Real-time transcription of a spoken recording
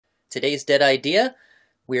Today's Dead Idea,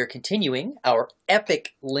 we are continuing our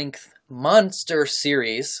epic-length monster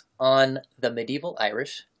series on the medieval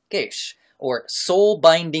Irish Geis, or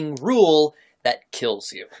soul-binding rule that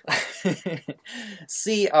kills you.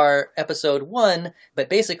 See our episode 1, but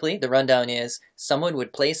basically the rundown is someone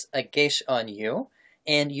would place a Geis on you,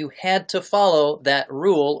 and you had to follow that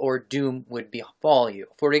rule or doom would befall you.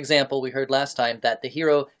 For example, we heard last time that the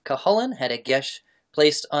hero Cuchulainn had a Geis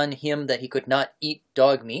placed on him that he could not eat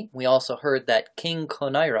dog meat. We also heard that King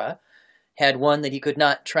Conaira had one that he could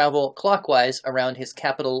not travel clockwise around his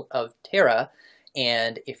capital of Tara,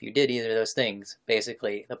 and if you did either of those things,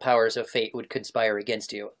 basically the powers of fate would conspire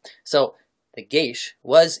against you. So the Geis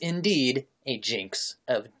was indeed a jinx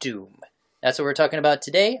of doom. That's what we're talking about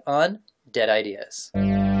today on Dead Ideas.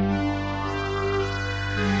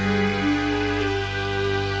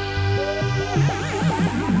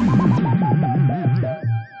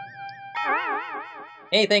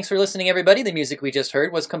 Hey, thanks for listening, everybody. The music we just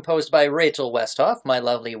heard was composed by Rachel Westhoff, my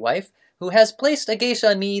lovely wife, who has placed a Geis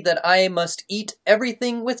on me that I must eat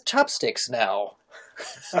everything with chopsticks now.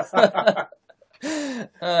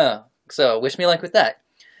 So, wish me luck with that.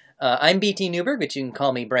 I'm BT Newberg, but you can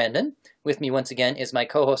call me Brandon. With me once again is my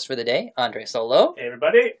co-host for the day, Andre Solo. Hey,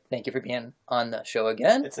 everybody. Thank you for being on the show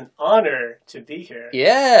again. It's an honor to be here.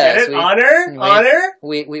 Yes. Get it? Honor?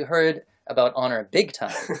 We heard about honor big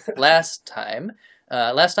time last time.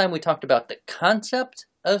 Last time we talked about the concept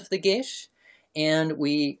of the Geis, and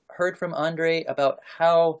we heard from Andre about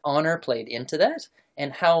how honor played into that,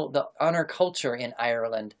 and how the honor culture in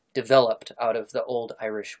Ireland developed out of the old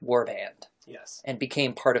Irish warband. Yes. And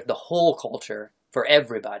became part of the whole culture for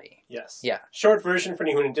everybody. Yes. Yeah. Short version for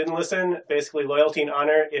anyone who didn't listen, basically loyalty and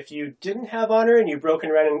honor. If you didn't have honor and you broke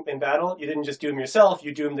and ran in battle, you didn't just doom yourself,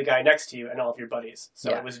 you doomed the guy next to you and all of your buddies.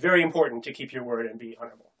 So It was very important to keep your word and be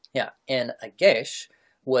honorable. Yeah, and a Geis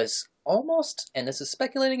was almost, and this is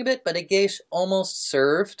speculating a bit, but a Geis almost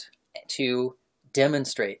served to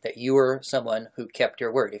demonstrate that you were someone who kept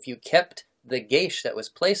your word. If you kept the Geis that was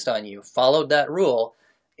placed on you, followed that rule,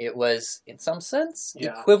 it was, in some sense,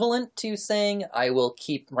 equivalent to saying, I will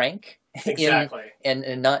keep rank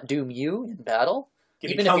and not doom you in battle.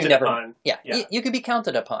 Even if you never, upon. You could be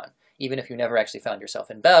counted upon. Even if you never actually found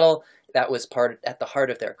yourself in battle, that was at the heart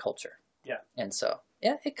of their culture. Yeah. And so,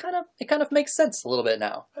 yeah, it kind of makes sense a little bit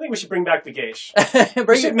now. I think we should bring back the Geis.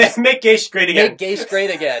 We should make Geis great again. Make Geis great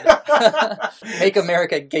again. Make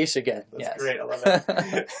America Geis again. That's great. I love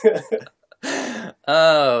it.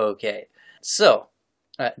 Okay. So,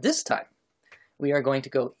 this time, we are going to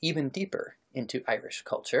go even deeper into Irish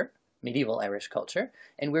culture, medieval Irish culture,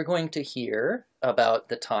 and we're going to hear about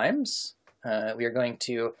the times. We are going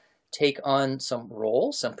to take on some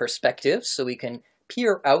roles, some perspectives, so we can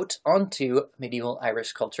peer out onto medieval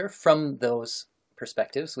Irish culture from those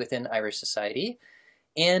perspectives within Irish society,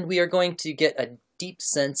 and we are going to get a deep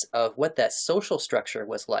sense of what that social structure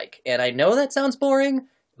was like. And I know that sounds boring,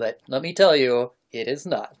 but let me tell you, it is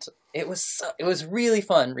not. It was really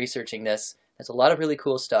fun researching this. There's a lot of really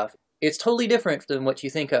cool stuff. It's totally different than what you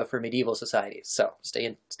think of for medieval societies, so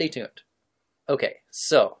stay tuned. Okay,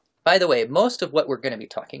 so, by the way, most of what we're going to be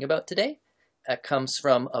talking about today comes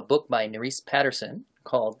from a book by Nerys Patterson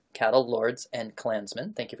called Cattle Lords and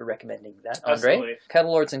Clansmen. Thank you for recommending that, Andre. Absolutely.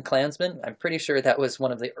 Cattle Lords and Clansmen, I'm pretty sure that was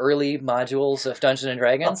one of the early modules of Dungeons &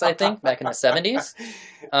 Dragons, I think, back in the 70s.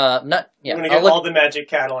 I'm going to get all the magic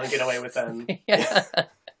cattle and get away with them.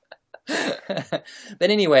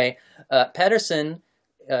 But anyway, Patterson,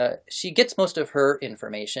 she gets most of her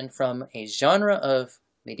information from a genre of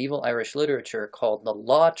medieval Irish literature called the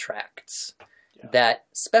Law Tracts that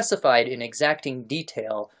specified in exacting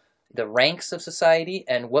detail the ranks of society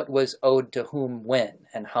and what was owed to whom when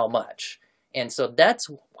and how much. And so that's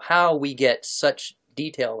how we get such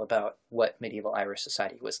detail about what medieval Irish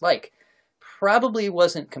society was like. Probably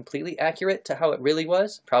wasn't completely accurate to how it really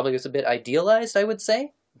was. Probably was a bit idealized, I would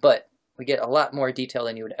say, but we get a lot more detail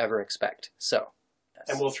than you would ever expect. So,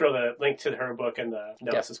 and we'll throw the link to her book in the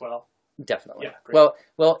notes as well. Definitely. Yeah, great.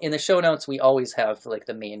 Well, in the show notes we always have like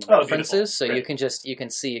the main references, so great. you can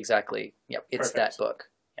see exactly. Yep, it's Perfect. that book.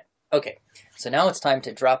 Yeah. Okay, so now it's time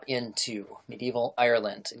to drop into medieval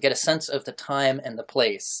Ireland, get a sense of the time and the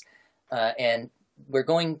place, and we're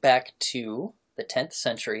going back to the 10th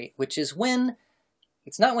century, which is when.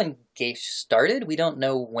 It's not when Geis started. We don't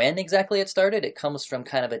know when exactly it started. It comes from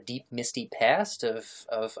kind of a deep, misty past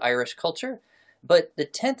of Irish culture. But the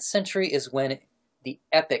 10th century is when the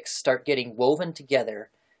epics start getting woven together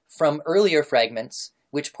from earlier fragments,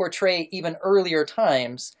 which portray even earlier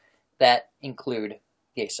times that include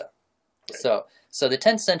Geisa. Right. So the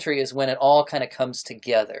 10th century is when it all kind of comes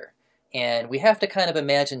together. And we have to kind of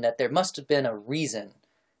imagine that there must have been a reason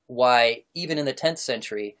why, even in the 10th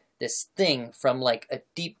century, this thing from like a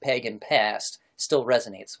deep pagan past still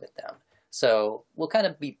resonates with them. So we'll kind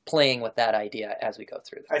of be playing with that idea as we go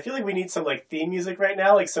through this. I feel like we need some like theme music right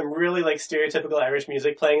now, like some really like stereotypical Irish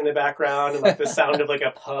music playing in the background, and like the sound of like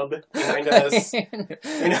a pub behind us. You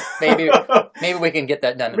know? maybe we can get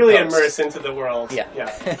that done. Really immerse into the world. Yeah.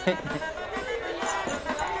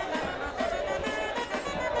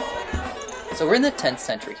 So we're in the 10th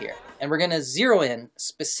century here, and we're going to zero in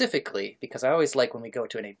specifically, because I always like when we go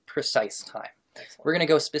to a precise time. Excellent. We're going to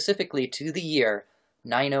go specifically to the year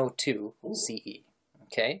 902 CE.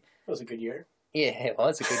 Okay? That was a good year. Yeah, well,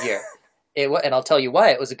 it's a good year. And I'll tell you why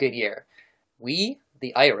it was a good year. We,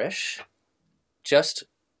 the Irish, just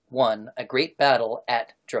won a great battle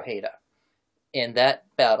at Drogheda. And that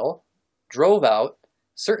battle drove out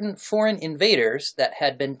certain foreign invaders that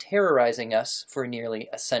had been terrorizing us for nearly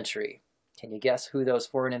a century. Can you guess who those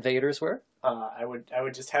foreign invaders were? I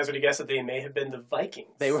would just hazard a guess that they may have been the Vikings.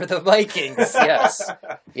 They were the Vikings, yes.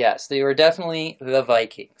 Yes, they were definitely the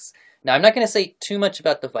Vikings. Now, I'm not going to say too much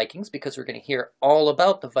about the Vikings because we're going to hear all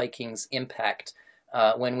about the Vikings' impact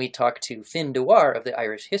when we talk to Fin Dewar of the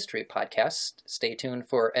Irish History podcast. Stay tuned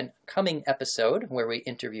for an coming episode where we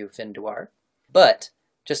interview Fin Dewar. But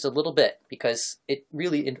just a little bit, because it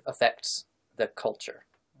really affects the culture.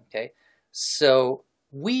 Okay, so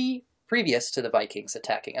we, previous to the Vikings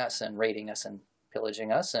attacking us and raiding us and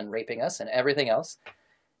pillaging us and raping us and everything else,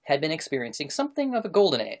 had been experiencing something of a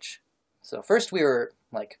golden age. So first we were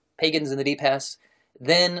like pagans in the deep past.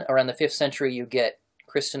 Then around the 5th century you get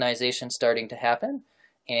Christianization starting to happen,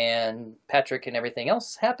 and Patrick and everything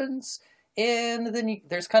else happens, and then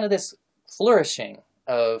there's kind of this flourishing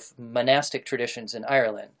of monastic traditions in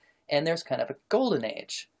Ireland, and there's kind of a golden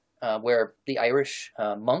age where the Irish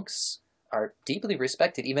monks are deeply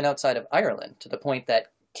respected even outside of Ireland, to the point that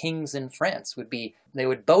kings in France would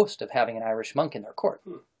boast of having an Irish monk in their court.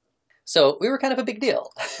 So we were kind of a big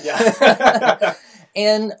deal. Yeah.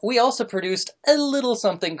 And we also produced a little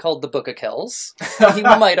something called the Book of Kells. You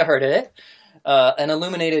might have heard of it. An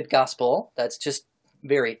illuminated gospel that's just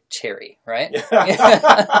very cherry, right?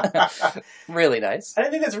 Really nice. I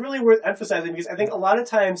think that's really worth emphasizing, because I think a lot of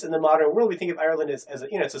times in the modern world we think of Ireland as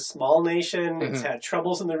it's a small nation. Mm-hmm. It's had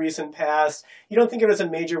troubles in the recent past. You don't think of it as a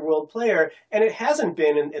major world player, and it hasn't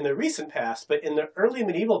been in the recent past. But in the early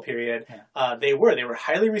medieval period, they were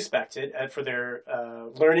highly respected for their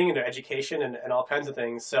learning and their education and all kinds of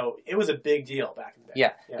things. So it was a big deal back in the day.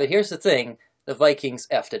 Yeah. But here's the thing. The Vikings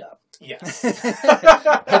effed it up. Yes.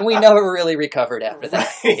 And we never really recovered after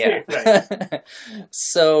that. Right. Yeah. Right.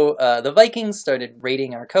 So the Vikings started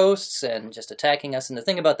raiding our coasts and just attacking us. And the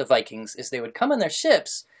thing about the Vikings is they would come on their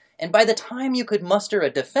ships, and by the time you could muster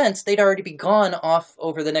a defense, they'd already be gone off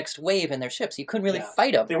over the next wave in their ships. You couldn't really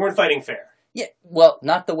fight them. They weren't fighting fair. Yeah, well,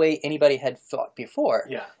 not the way anybody had fought before.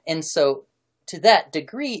 Yeah. And so, to that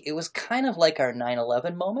degree, it was kind of like our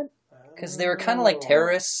 9/11 moment. Because they were kind of like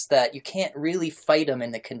terrorists that you can't really fight them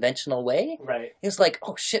in the conventional way. Right. It was like,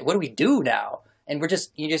 oh shit, what do we do now? And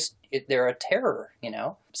they're a terror,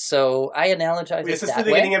 So I analogize it that way. Is this the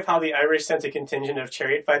beginning of how the Irish sent a contingent of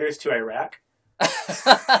chariot fighters to Iraq?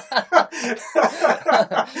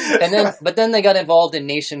 But then they got involved in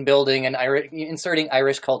nation building and inserting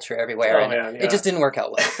Irish culture everywhere. It just didn't work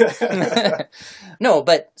out well. No,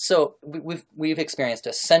 but so we've experienced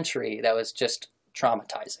a century that was just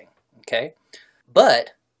traumatizing. Okay,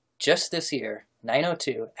 but just this year,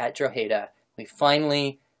 902 at Drogheda, we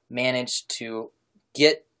finally managed to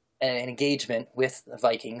get an engagement with the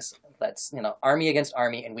Vikings. That's army against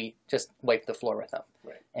army, and we just wiped the floor with them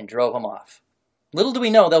and drove them off. Little do we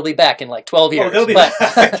know they'll be back in like 12 years. They'll be back.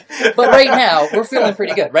 But right now we're feeling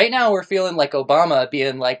pretty good. Right now we're feeling like Obama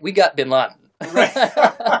being like, we got Bin Laden. Right.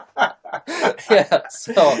 Yeah.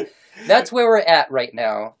 So that's where we're at right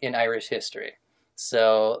now in Irish history.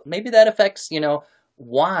 So maybe that affects,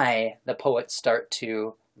 why the poets start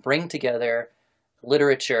to bring together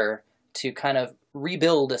literature to kind of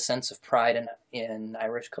rebuild a sense of pride in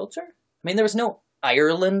Irish culture. I mean, there was no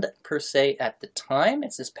Ireland per se at the time.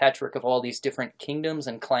 It's this patchwork of all these different kingdoms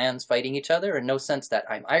and clans fighting each other, and no sense that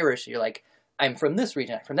I'm Irish. You're like, I'm from this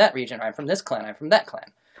region, I'm from that region, I'm from this clan, I'm from that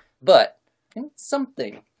clan. But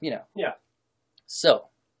something, Yeah. So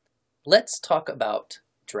let's talk about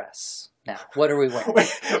dress. Now, what are we wearing?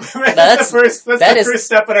 That's the first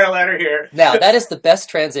step on our ladder here. Now, that is the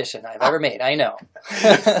best transition I've ever made. I know.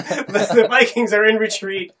 The Vikings are in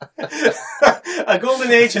retreat. A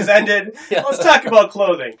golden age has ended. Yeah. Let's talk about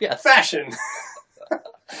clothing. Yes. Fashion.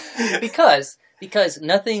 Because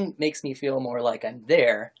nothing makes me feel more like I'm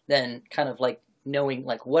there than kind of like knowing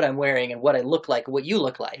like what I'm wearing and what I look like, what you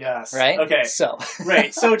look like. Yes. Right? Okay. So.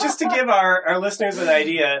 Right. So just to give our listeners an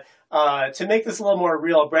idea, to make this a little more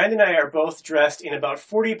real, Brandon and I are both dressed in about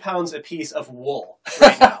 40 pounds apiece of wool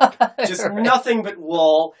right now. Just Right. nothing but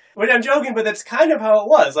wool. Well, I'm joking, but that's kind of how it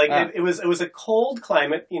was. Like it was a cold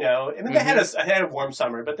climate, you know. And then they had a warm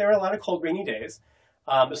summer, but there were a lot of cold, rainy days.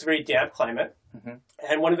 It was a very damp climate,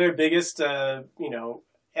 and one of their biggest,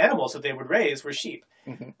 animals that they would raise were sheep.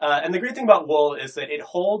 And the great thing about wool is that it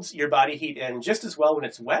holds your body heat in just as well when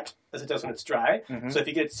it's wet as it does when it's dry. So if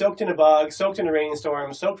you get soaked in a bug, soaked in a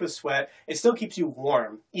rainstorm, soaked with sweat, it still keeps you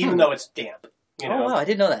warm, even though it's damp. You know? Oh, wow, I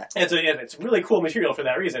didn't know that. It's a really cool material for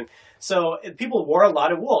that reason. So people wore a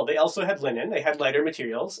lot of wool. They also had linen. They had lighter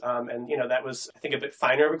materials. And, that was, I think, a bit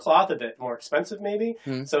finer of a cloth, a bit more expensive maybe.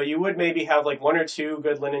 So you would maybe have like 1 or 2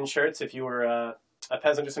 good linen shirts if you were a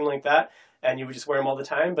peasant or something like that. And you would just wear them all the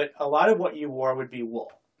time. But a lot of what you wore would be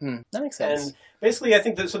wool. That makes sense. And basically, I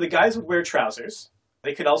think that, so the guys would wear trousers.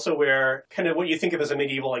 They could also wear kind of what you think of as a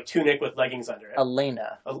medieval like tunic with leggings under it. A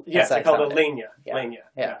lena. Yes, they called it a lenya. Yeah. Lenya.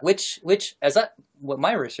 Yeah. Which what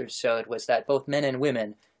my research showed was that both men and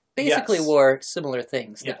women basically Yes. wore similar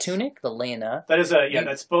things. The Yes. tunic, the lena. That is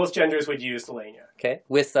that's both genders would use the lenya. Okay.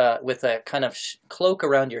 With a kind of cloak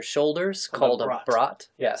around your shoulders called a brat.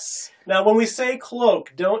 Yes. Now, when we say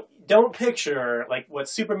cloak, don't picture like what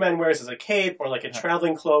Superman wears as a cape or like a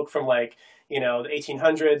traveling cloak from like, the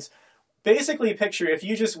 1800s. Basically, picture if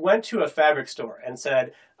you just went to a fabric store and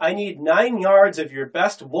said, I need 9 yards of your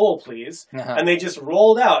best wool, please. And they just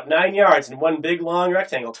rolled out 9 yards in one big long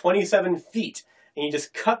rectangle, 27 feet. And you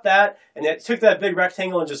just cut that, and it took that big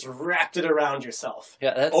rectangle and just wrapped it around yourself.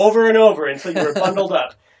 Yeah, over and over until you were bundled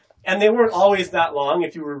up. And they weren't always that long.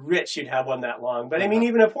 If you were rich, you'd have one that long. But I mean,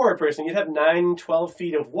 even a poorer person, you'd have 9, 12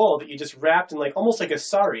 feet of wool that you just wrapped in like almost like a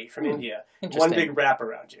sari from India. One big wrap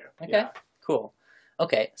around you. Okay, Yeah. cool.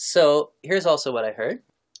 Okay, so here's also what I heard.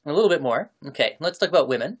 A little bit more. Okay, let's talk about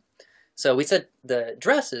women. So we said the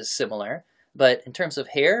dress is similar, but in terms of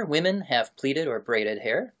hair, women have pleated or braided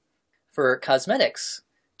hair. For cosmetics,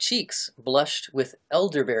 cheeks blushed with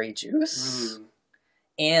elderberry juice,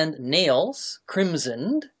 and nails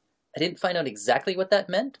crimsoned. I didn't find out exactly what that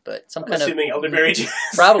meant, but some kind assuming elderberry juice.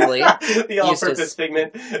 Probably the all-purpose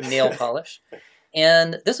pigment. nail polish.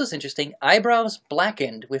 And this was interesting. Eyebrows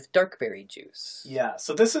blackened with darkberry juice. Yeah,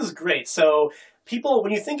 so this is great. So people,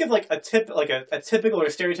 when you think of like a typical or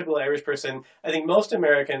stereotypical Irish person, I think most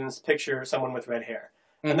Americans picture someone with red hair.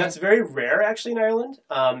 And that's very rare, actually, in Ireland.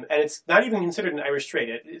 And it's not even considered an Irish trait.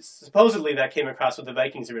 It's supposedly that came across with the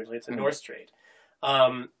Vikings originally. It's a Norse trait.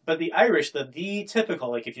 But the Irish, the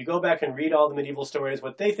typical, like if you go back and read all the medieval stories,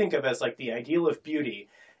 what they think of as like the ideal of beauty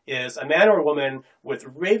is a man or a woman with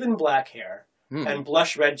raven black hair and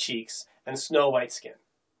blush red cheeks and snow white skin.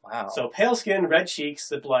 Wow. So pale skin, red cheeks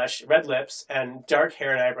that blush, red lips, and dark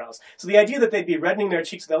hair and eyebrows. So the idea that they'd be reddening their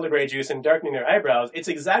cheeks with elderberry juice and darkening their eyebrows, it's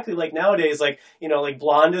exactly like nowadays, like, like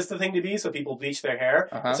blonde is the thing to be, so people bleach their hair.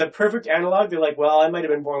 It's a perfect analog. They're like, well, I might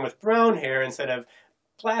have been born with brown hair instead of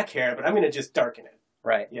black hair, but I'm going to just darken it.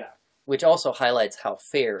 Right. Yeah. Which also highlights how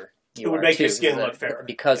fair you are. It would make too, your skin look fairer.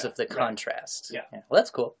 because of the contrast. Yeah. Well, that's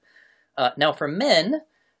cool. Now, for men,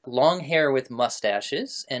 long hair with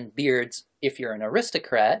mustaches and beards if you're an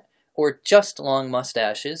aristocrat, or just long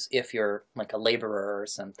mustaches if you're like a laborer or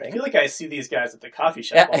something. I feel like I see these guys at the coffee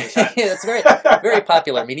shop all the time. It's very, very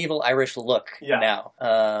popular medieval Irish look now.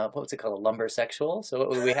 What's it called? A lumbersexual? So what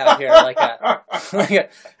would we have here? Like a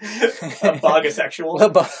bogasexual?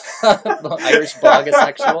 Irish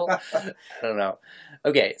bogasexual? I don't know.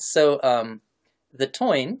 Okay, so the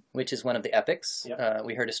Toyn, which is one of the epics,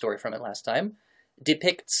 we heard a story from it last time,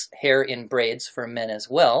 depicts hair in braids for men as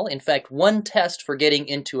well. In fact, one test for getting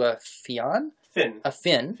into a fin,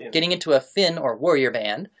 getting into a fin or warrior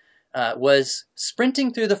band, was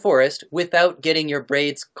sprinting through the forest without getting your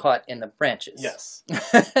braids caught in the branches. Yes.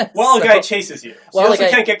 While a guy chases you. So you also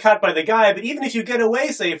can't get caught by the guy, but even if you get away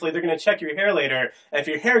safely, they're going to check your hair later, and if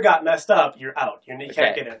your hair got messed up, you're out. You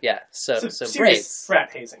can't get in. Yeah, so serious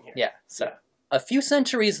frat hazing here. Yeah, so a few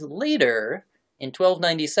centuries later, in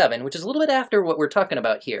 1297, which is a little bit after what we're talking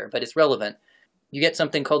about here, but it's relevant, you get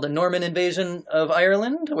something called the Norman invasion of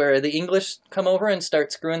Ireland, where the English come over and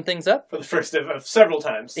start screwing things up. For the first of several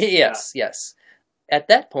times. Yes. At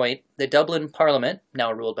that point, the Dublin Parliament,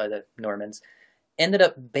 now ruled by the Normans, ended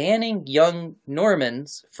up banning young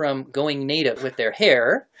Normans from going native with their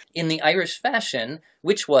hair in the Irish fashion,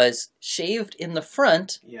 which was shaved in the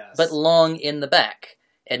front, but long in the back.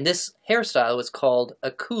 And this hairstyle was called a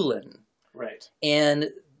coolin. Right.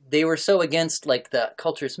 And they were so against like the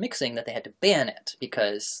cultures mixing that they had to ban it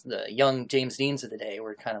because the young James Deans of the day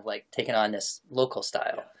were kind of like taking on this local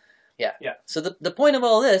style. Yeah. So the point of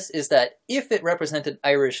all this is that if it represented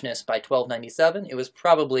Irishness by 1297, it was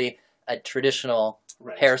probably a traditional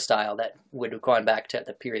hairstyle that would have gone back to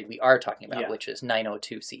the period we are talking about, which is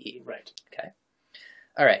 902 CE. Right. Okay.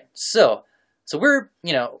 All right. So we're,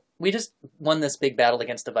 we just won this big battle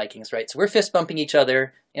against the Vikings, right? So we're fist bumping each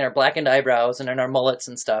other in our blackened eyebrows and in our mullets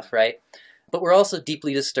and stuff, right? But we're also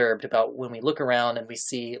deeply disturbed about when we look around and we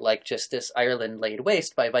see like just this Ireland laid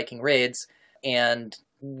waste by Viking raids, and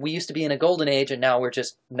we used to be in a golden age, and now we're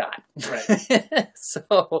just not. Right. And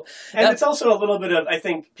it's also a little bit of, I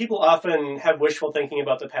think, people often have wishful thinking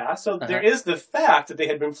about the past. So there is the fact that they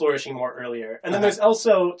had been flourishing more earlier. And then there's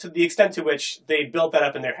also, to the extent to which they built that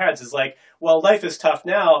up in their heads, is like, well, life is tough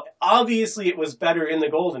now. Obviously, it was better in the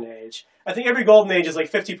golden age. I think every golden age is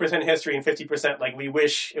like 50% history and 50% like we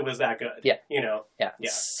wish it was that good. Yeah. Yeah.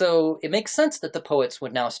 So it makes sense that the poets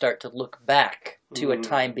would now start to look back to a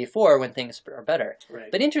time before when things are better.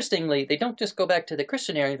 Right. But interestingly, they don't just go back to the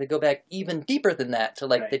Christian era, they go back even deeper than that to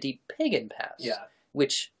like the deep pagan past. Yeah.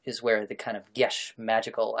 Which is where the kind of Gesh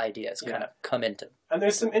magical ideas kind of come into. And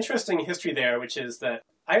there's some interesting history there, which is that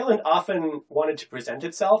Ireland often wanted to present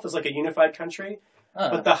itself as like a unified country.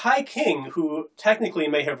 But the High King, who technically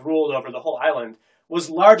may have ruled over the whole island, was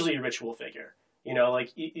largely a ritual figure.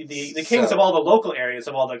 Like the kings of all the local areas,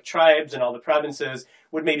 of all the tribes and all the provinces,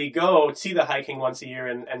 would maybe go see the High King once a year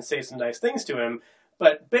and say some nice things to him.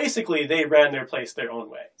 But basically, they ran their place their own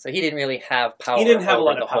way. So he didn't really have power. He didn't have a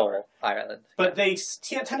lot of of power. Whole Ireland. But they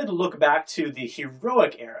tended to look back to the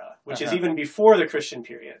heroic era, which is even before the Christian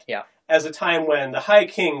period, as a time when the High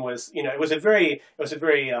King was, it was a very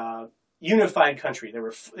unified country. They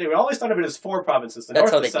were always thought of it as 4 provinces. The That's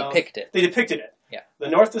north, how the they south. depicted it. They depicted it. Yeah. The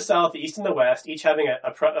north, the south, the east, and the west, each having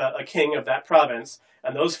a king of that province,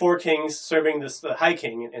 and those 4 kings serving the High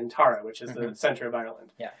King in Tara, which is the center of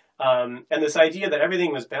Ireland. Yeah. And this idea that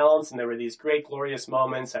everything was balanced and there were these great, glorious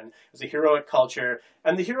moments, and it was a heroic culture.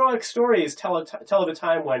 And the heroic stories tell of a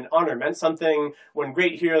time when honor meant something, when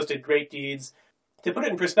great heroes did great deeds. To put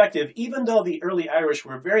it in perspective, even though the early Irish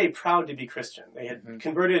were very proud to be Christian, they had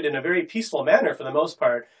converted in a very peaceful manner for the most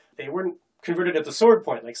part. They weren't converted at the sword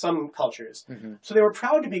point like some cultures. So they were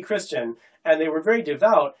proud to be Christian, and they were very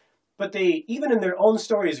devout, but they, even in their own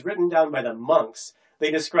stories written down by the monks,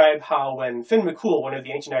 they describe how when Finn McCool, one of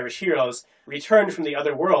the ancient Irish heroes, returned from the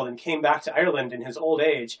other world and came back to Ireland in his old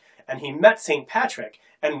age, and he met St. Patrick,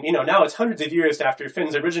 and now it's hundreds of years after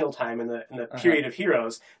Finn's original time in the period of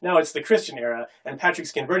heroes. Now it's the Christian era, and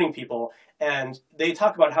Patrick's converting people, and they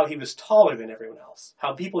talk about how he was taller than everyone else,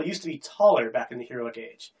 how people used to be taller back in the heroic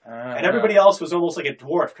age, and everybody else was almost like a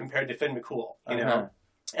dwarf compared to Finn McCool,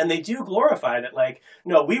 And they do glorify that, like,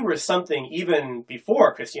 no, we were something even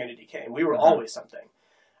before Christianity came. We were always something.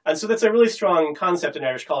 And so that's a really strong concept in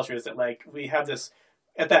Irish culture, is that, like, we have this,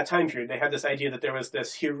 at that time period, they had this idea that there was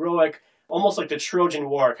this heroic, almost like the Trojan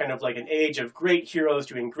War, kind of like an age of great heroes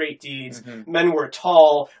doing great deeds. Men were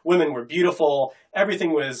tall, women were beautiful,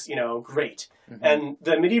 everything was, great. And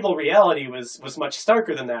the medieval reality was much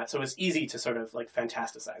starker than that, so it was easy to sort of, like,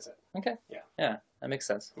 fantasticize it. Okay. Yeah, that makes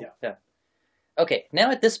sense. Yeah. Okay, now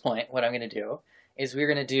at this point, what I'm going to do is we're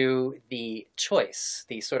going to do the choice,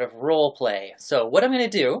 the sort of role play. So what I'm going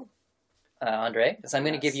to do, Andre, is I'm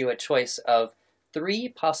going to give you a choice of 3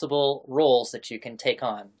 possible roles that you can take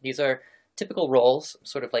on. These are typical roles,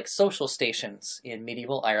 sort of like social stations in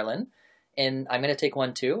medieval Ireland. And I'm going to take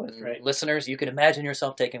one too. And listeners, you can imagine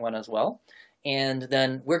yourself taking one as well. And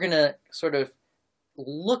then we're going to sort of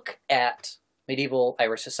look at medieval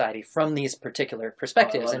Irish society from these particular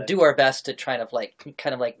perspectives and do our best to try to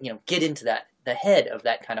get into the head of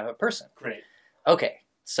that kind of a person. Great. Okay,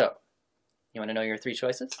 so you want to know your 3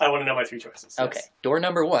 choices? I want to know my 3 choices. Okay, yes. Door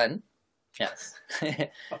number 1, yes.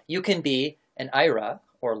 You can be an Ira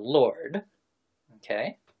or lord.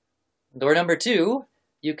 Okay. Door number 2,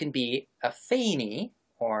 you can be a Féini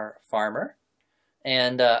or farmer.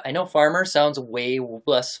 And I know farmer sounds way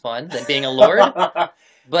less fun than being a lord.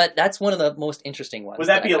 But that's one of the most interesting ones. Would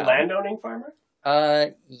that be a landowning farmer?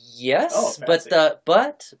 Yes, but the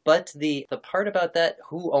part about that,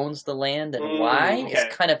 who owns the land and why, is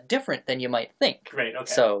kind of different than you might think. Great, okay.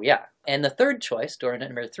 So, yeah. And the third choice, door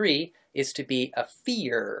number 3, is to be a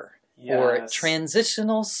fear or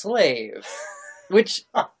transitional slave, which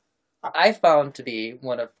I found to be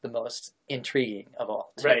one of the most intriguing of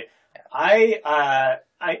all. Too. Right. Yeah.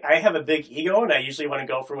 I have a big ego, and I usually want to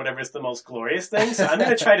go for whatever's the most glorious thing. So I'm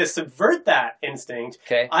going to try to subvert that instinct.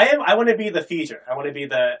 Okay. I want to be the feeder. I want to be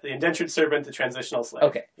the indentured servant, the transitional slave.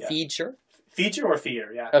 Okay. Yeah. Feeder? Feature or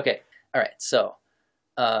fear, yeah. Okay. All right. So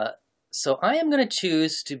I am going to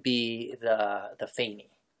choose to be the Faney,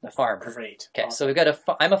 the farmer. Great. Okay. Awesome. So we've got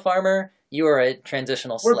I'm a farmer. You are a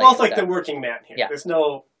transitional slave. We're both like the working man here. Yeah. There's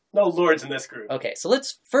no lords in this group. Okay. So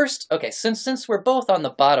let's first. Okay. Since we're both on the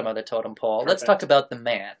bottom of the totem pole, let's talk about the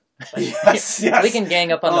man. Yes. We can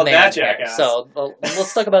gang up on the man. That Here. jackass. So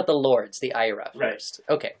let's talk about the lords, the Ira first.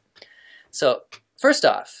 Right. Okay. So first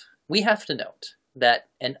off, we have to note that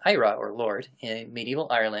an Ira or lord in medieval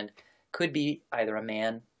Ireland could be either a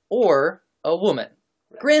man or a woman.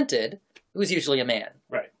 Right. Granted, it was usually a man.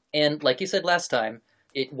 Right. And like you said last time,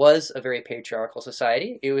 it was a very patriarchal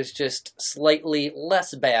society. It was just slightly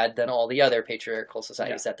less bad than all the other patriarchal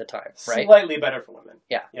societies at the time, right? Slightly better for women.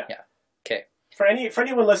 Yeah. Okay. For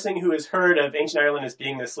anyone listening who has heard of ancient Ireland as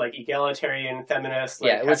being this like egalitarian, feminist,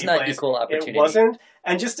 like, it was happy not place, equal opportunity. It wasn't.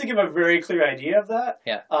 And just to give a very clear idea of that,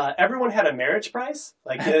 everyone had a marriage price.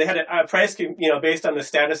 Like they had a price, based on the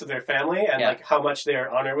status of their family and like how much their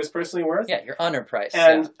honor was personally worth. Yeah, your honor price.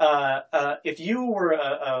 And if you were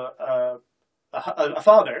a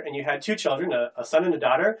father and you had two children, a son and a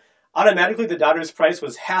daughter, automatically the daughter's price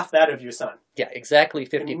was half that of your son. Yeah, exactly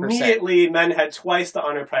 50%. Immediately, men had twice the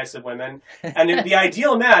honor price of women. And the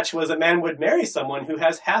ideal match was a man would marry someone who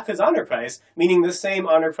has half his honor price, meaning the same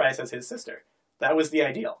honor price as his sister. That was the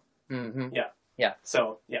ideal. Mm-hmm. Yeah.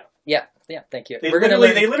 So, yeah. Yeah, thank you. They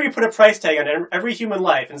literally put a price tag on every human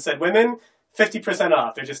life and said, women, 50%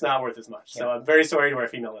 off. They're just not worth as much. So I'm very sorry to our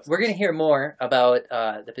female listeners. We're going to hear more about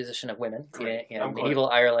the position of women in medieval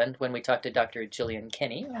Ireland when we talk to Dr. Gillian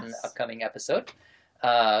Kenny on an upcoming episode.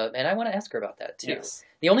 And I want to ask her about that, too. Yes.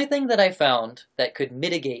 The only thing that I found that could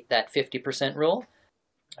mitigate that 50% rule,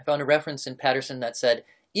 I found a reference in Patterson that said,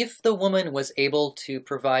 if the woman was able to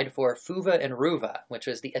provide for fuva and ruva, which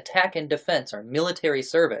was the attack and defense or military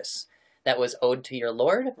service that was owed to your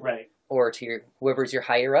lord, right, or to whoever's your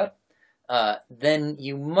higher up, then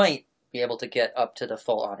you might be able to get up to the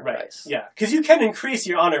full honor price. Yeah, because you can increase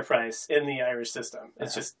your honor price in the Irish system.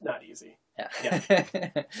 It's just not easy. Yeah.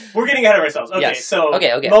 We're getting ahead of ourselves. Okay, yes. So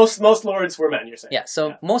okay. Most lords were men, you're saying? Yeah,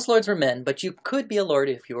 so most lords were men, but you could be a lord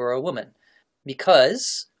if you were a woman,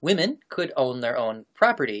 because women could own their own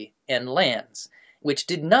property and lands, which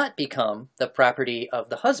did not become the property of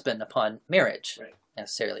the husband upon marriage,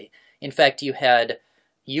 necessarily. In fact, you had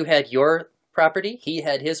your property, he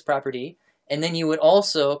had his property, and then you would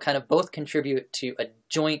also kind of both contribute to a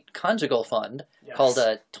joint conjugal fund called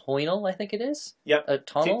a toinal, I think it is? Yep. A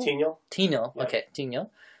tonal? Tenial. Yep. Okay,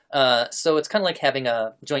 tenial. So it's kind of like having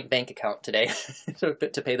a joint bank account today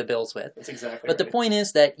to pay the bills with. That's exactly But the point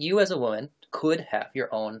is that you as a woman could have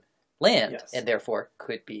your own land and therefore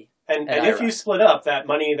could be And if you split up, that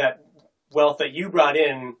money, that wealth that you brought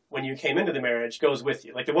in when you came into the marriage goes with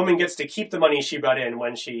you. Like the woman gets to keep the money she brought in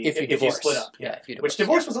when if you split up. Yeah, if you divorce. Which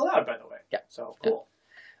divorce was allowed, by the way. Yeah. So, cool.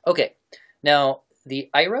 Yeah. Okay. Now, the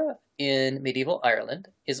Ira in medieval Ireland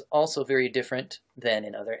is also very different than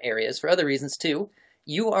in other areas for other reasons, too.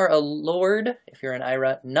 You are a lord, if you're an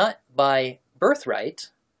Ira, not by birthright,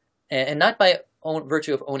 and not by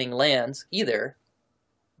virtue of owning lands either,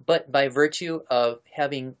 but by virtue of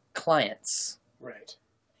having clients. Right.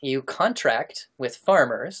 You contract with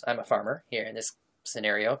farmers. I'm a farmer here in this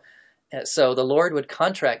scenario. So the lord would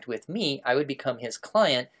contract with me. I would become his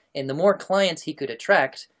client. And the more clients he could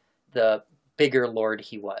attract, the bigger lord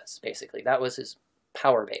he was, basically. That was his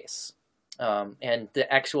power base. And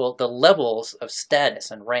the levels of status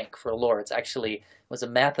and rank for lords actually was a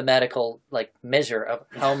mathematical measure of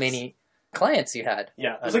how many clients you had.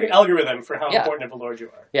 Yeah, it's like an algorithm for how important of a lord you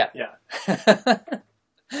are. Yeah.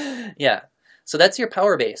 Yeah. So that's your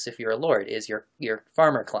power base if you're a lord, is your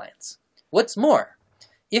farmer clients. What's more,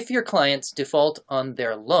 if your clients default on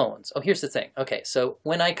their loans... Oh, here's the thing. Okay, so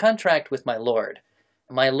when I contract with my lord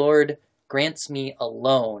grants me a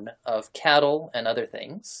loan of cattle and other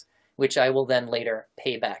things, which I will then later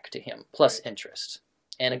pay back to him, plus interest.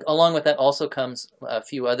 And along with that also comes a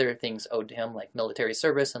few other things owed to him, like military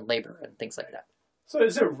service and labor and things like that. So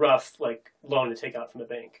it's a rough loan to take out from the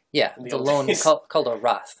bank. Yeah, it's a loan called a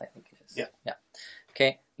roth, I think it is. Yeah.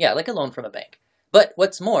 Okay, yeah, like a loan from a bank. But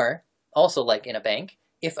what's more, also like in a bank,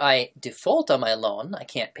 if I default on my loan, I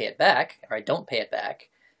can't pay it back, or I don't pay it back,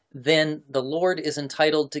 then the lord is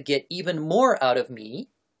entitled to get even more out of me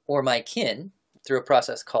or my kin through a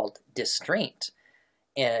process called distraint.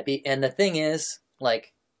 And the thing is,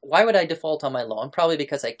 why would I default on my loan? Probably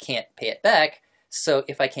because I can't pay it back. So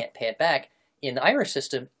if I can't pay it back, in the Irish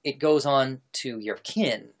system, it goes on to your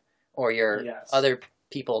kin or your other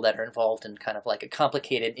people that are involved in kind of like a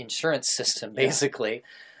complicated insurance system, basically.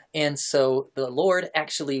 And so the lord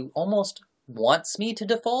actually almost wants me to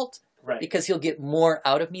default, Right. because he'll get more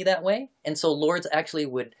out of me that way. And so lords actually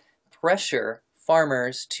would pressure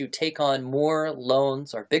farmers to take on more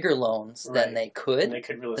loans or bigger loans than they could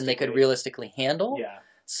realistically handle,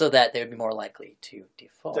 so that they would be more likely to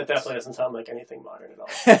default. That definitely doesn't sound like anything modern at all.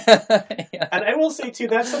 Yeah. And I will say, too,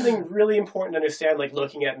 that's something really important to understand, like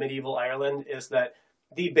looking at medieval Ireland, is that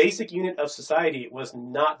the basic unit of society was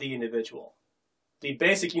not the individual. The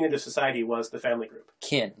basic unit of society was the family group.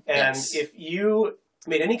 Kin. And if you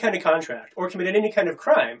made any kind of contract or committed any kind of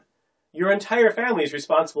crime, your entire family is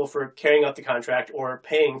responsible for carrying out the contract or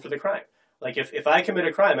paying for the crime. Like if I commit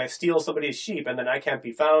a crime, I steal somebody's sheep and then I can't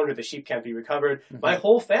be found or the sheep can't be recovered, my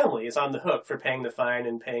whole family is on the hook for paying the fine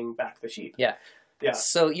and paying back the sheep. Yeah. Yeah.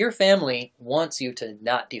 So your family wants you to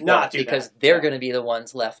not default because they're going to be the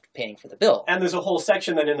ones left paying for the bill. And there's a whole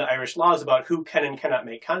section then in the Irish laws about who can and cannot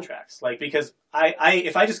make contracts. Like, because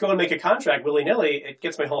if I just go and make a contract willy-nilly, it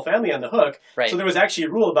gets my whole family on the hook. Right. So there was actually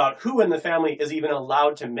a rule about who in the family is even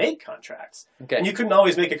allowed to make contracts. Okay. And you couldn't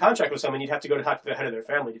always make a contract with someone. You'd have to go to talk to the head of their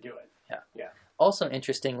family to do it. Yeah. Yeah. Also,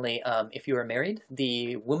 interestingly, if you were married,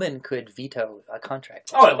 the woman could veto a contract.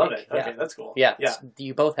 Oh, I love it. Okay, that's cool. Yeah.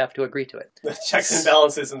 You both have to agree to it. The checks and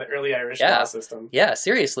balances in the early Irish law system. Yeah,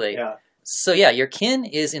 seriously. Yeah. So yeah, your kin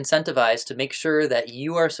is incentivized to make sure that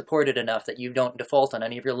you are supported enough that you don't default on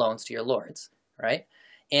any of your loans to your lords, right?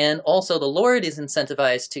 And also the lord is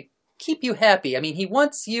incentivized to keep you happy. I mean, he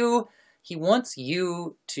wants you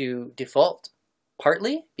to default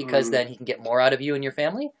partly because then he can get more out of you and your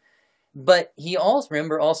family. But he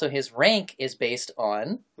also his rank is based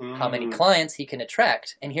on how many clients he can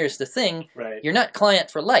attract. And here's the thing, you're not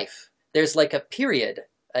client for life. There's like a period,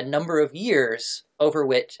 a number of years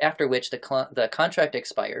after which the contract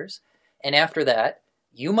expires. And after that,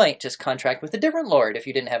 you might just contract with a different lord if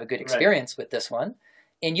you didn't have a good experience with this one.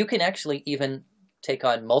 And you can actually even take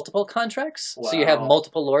on multiple contracts. Wow. So you have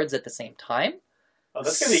multiple lords at the same time. Oh,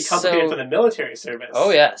 that's going to be complicated for the military service.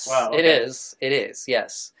 Oh, yes. Wow, okay. It is,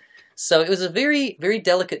 yes. So it was a very, very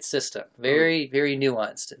delicate system, very, very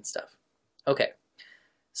nuanced and stuff. Okay,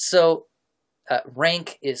 so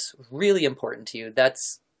rank is really important to you.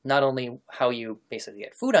 That's not only how you basically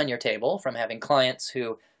get food on your table from having clients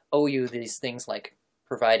who owe you these things like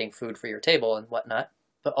providing food for your table and whatnot,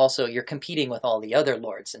 but also you're competing with all the other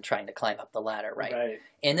lords and trying to climb up the ladder, right?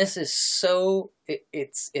 And this is so,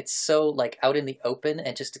 it's so like out in the open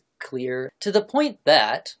and just clear to the point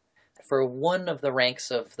that for one of the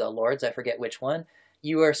ranks of the lords, I forget which one,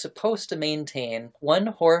 you are supposed to maintain 1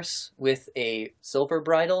 horse with a silver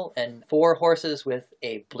bridle and 4 horses with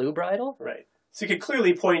a blue bridle. Right. So you could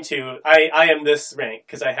clearly point to, I am this rank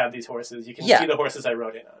because I have these horses. You can see the horses I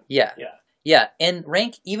rode in on. Yeah, and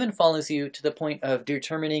rank even follows you to the point of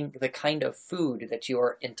determining the kind of food that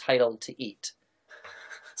you're entitled to eat.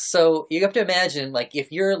 So you have to imagine, like,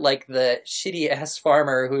 if you're like the shitty-ass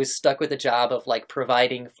farmer who's stuck with a job of like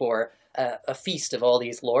providing for a feast of all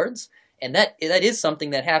these lords, and that is something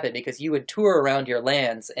that happened because you would tour around your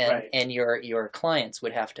lands and your clients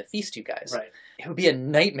would have to feast you guys. Right. It would be a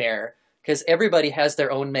nightmare because everybody has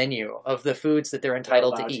their own menu of the foods that they're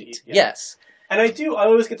entitled to eat. Yes. And I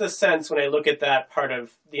always get the sense when I look at that part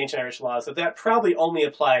of the ancient Irish laws that probably only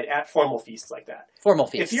applied at formal feasts like that. Formal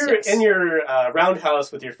feasts, if you're in your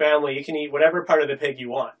roundhouse with your family, you can eat whatever part of the pig you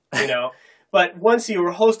want, you know. But once you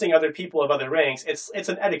were hosting other people of other ranks, it's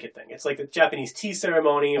an etiquette thing. It's like the Japanese tea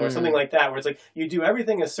ceremony or something like that, where it's like you do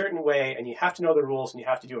everything a certain way and you have to know the rules and you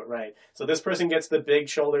have to do it right. So this person gets the big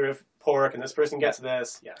shoulder of pork and this person gets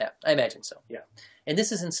this. Yeah, I imagine so. Yeah. And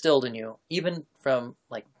this is instilled in you even from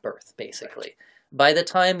like birth, basically. Right. By the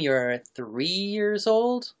time you're 3 years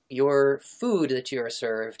old, your food that you are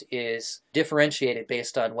served is differentiated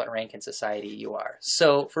based on what rank in society you are.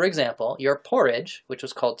 So, for example, your porridge, which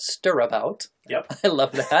was called stirabout. Yep. I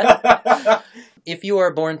love that. If you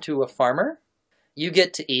are born to a farmer, you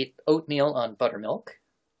get to eat oatmeal on buttermilk.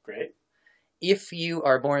 Great. If you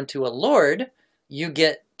are born to a lord, you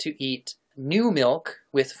get to eat new milk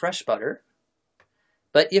with fresh butter.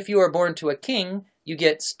 But if you are born to a king, you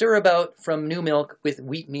get stirabout from new milk with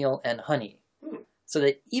wheatmeal and honey. So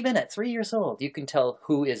that even at 3 years old, you can tell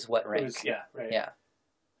who is what rank. Yeah, right. Yeah.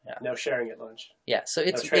 No sharing at lunch. Yeah, so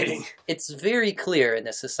it's very clear in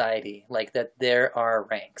this society, like that there are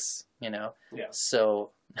ranks, you know? Yeah.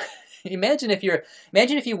 So imagine if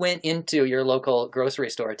you went into your local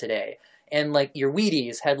grocery store today and like your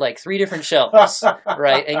Wheaties had like 3 different shelves,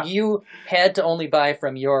 right? And you had to only buy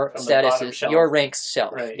from your status, your rank's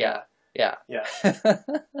shelf. Right, yeah.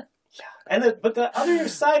 But the other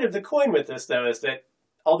side of the coin with this, though, is that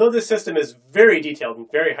although the system is very detailed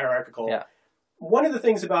and very hierarchical, one of the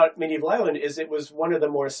things about medieval Ireland is it was one of the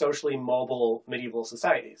more socially mobile medieval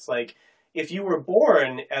societies. Like, if you were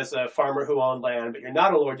born as a farmer who owned land, but you're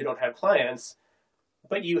not a lord, you don't have clients,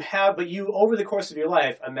 but you over the course of your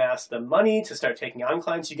life amass the money to start taking on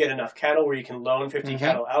clients. You get enough cattle where you can loan 50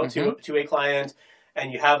 cattle out to a client,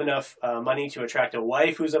 and you have enough money to attract a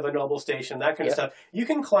wife who's of a noble station, that kind of stuff. You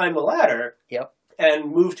can climb the ladder.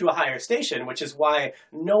 And move to a higher station, which is why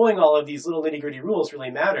knowing all of these little nitty-gritty rules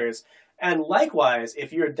really matters. And likewise,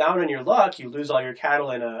 if you're down on your luck, you lose all your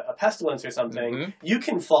cattle in a pestilence or something, you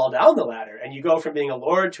can fall down the ladder, and you go from being a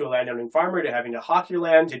lord to a landowning farmer to having to hawk your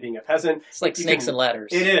land to being a peasant. It's like snakes and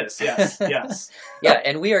ladders. It is, yes, yes. Yeah,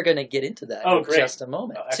 and we are going to get into that in just a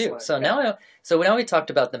moment, too. So now we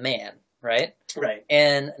talked about the man, right? Right.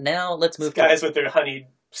 And now let's move to guys with their honeyed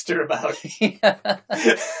stirabout.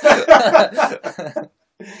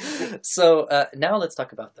 So now let's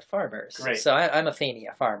talk about the farmers. Great. So I'm a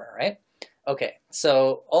Fania farmer, right? Okay,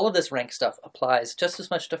 so all of this rank stuff applies just as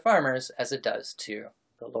much to farmers as it does to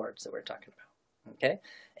the lords that we're talking about. Okay,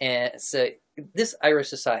 and so this Irish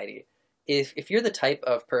society, if you're the type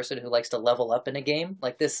of person who likes to level up in a game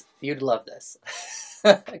like this, you'd love this.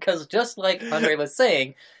 Because just like Andre was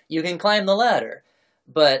saying, you can climb the ladder,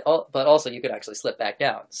 but also you could actually slip back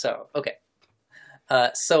down. So, okay.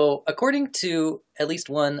 So according to at least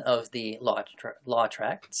one of the law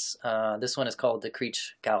tracts, this one is called the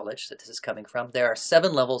Creech Gowlich that this is coming from, there are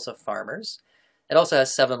 7 levels of farmers. It also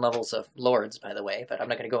has 7 levels of lords, by the way, but I'm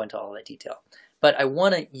not going to go into all that detail. But I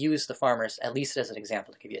want to use the farmers at least as an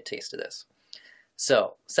example to give you a taste of this.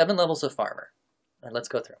 So, 7 levels of farmer. And let's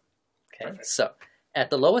go through. Okay. Perfect. So, at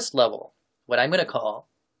the lowest level, what I'm going to call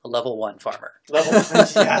a level 1 farmer. Level 1,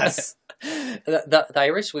 yes. The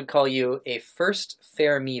Irish would call you a first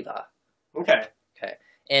Fairmiva. Okay. Okay.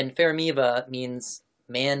 And Fairmiva means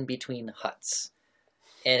man between huts.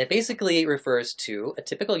 And it basically refers to a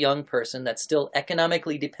typical young person that's still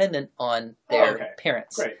economically dependent on their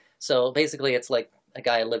parents. Great. So basically it's like a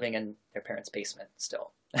guy living in their parents' basement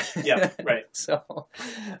still. Yeah, right. So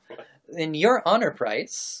in your honor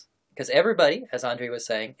price, because everybody, as Andre was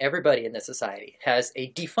saying, everybody in this society has a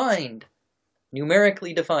defined,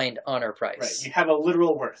 numerically defined honor price. Right, you have a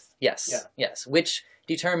literal worth. Yes, yeah. Yes, which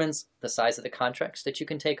determines the size of the contracts that you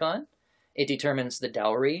can take on. It determines the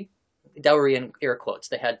dowry in air quotes.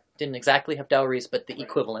 They didn't exactly have dowries, but the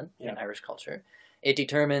equivalent in Irish culture. It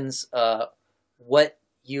determines what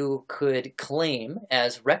you could claim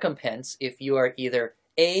as recompense if you are either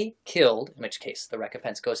A, killed, in which case the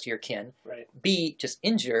recompense goes to your kin, B, just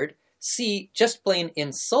injured, C, just plain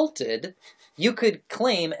insulted. You could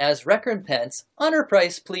claim as recompense, honor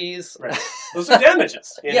price, please. Right. Those are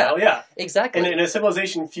damages. You know? Yeah, exactly. In a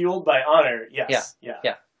civilization fueled by honor, yes.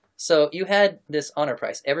 Yeah. So you had this honor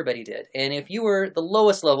price. Everybody did. And if you were the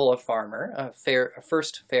lowest level of farmer, a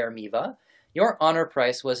first Fairmiva, your honor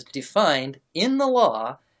price was defined in the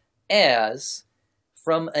law as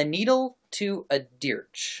from a needle to a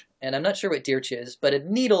dirch. And I'm not sure what dirch is, but a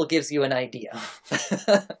needle gives you an idea.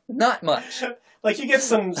 Not much. Like you get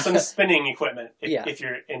some spinning equipment if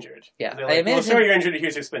you're injured. Yeah. They're like, well, sorry you're injured,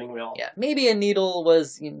 here's your spinning wheel. Yeah. Maybe a needle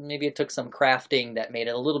maybe it took some crafting that made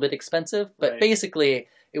it a little bit expensive, but basically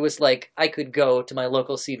it was like I could go to my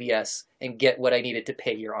local CVS and get what I needed to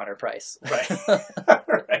pay your honor price. Right.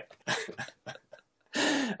 Right.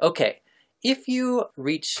 Okay. If you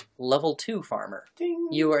reach level 2 farmer, Ding.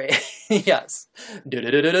 You are yes.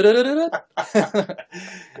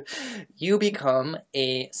 You become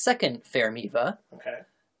a second Fairmiva. Okay.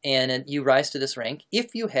 And you rise to this rank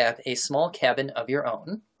if you have a small cabin of your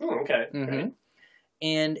own. Okay. Great.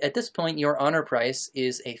 And at this point, your honor price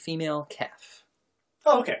is a female calf.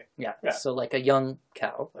 Oh, okay. Yeah. So like a young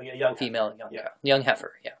cow. Like a young female cow. Young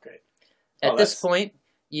heifer. Yeah. Great. At this point,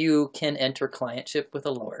 you can enter clientship with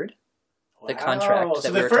a lord. The contract that so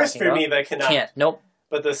we the were first talking about. Fairmiva cannot. Can't. Nope.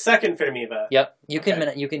 But the second Fairmiva. Yep. You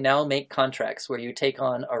can now make contracts where you take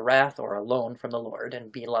on a wrath or a loan from the lord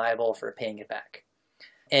and be liable for paying it back.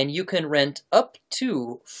 And you can rent up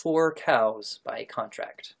to 4 cows by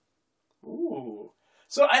contract. Ooh.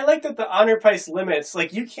 So I like that the honor price limits,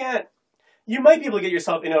 like you might be able to get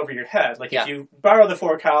yourself in over your head. Like if you borrow the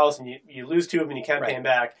 4 cows and you lose 2 of them and you can't pay them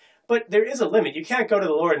back. But there is a limit. You can't go to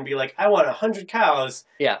the Lord and be like, I want 100 cows.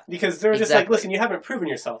 Yeah. Because they're just like, listen, you haven't proven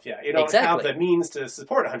yourself yet. You don't have the means to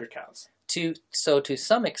support 100 cows. So to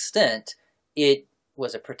some extent, it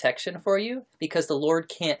was a protection for you because the Lord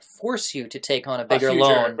can't force you to take on a bigger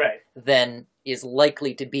loan than is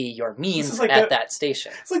likely to be your means at that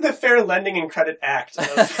station. It's like the Fair Lending and Credit Act of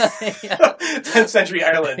 10th century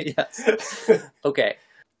Ireland. Yes. Okay.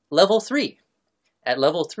 Level 3. At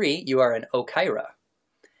level 3, you are an O'Kyra.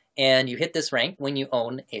 And you hit this rank when you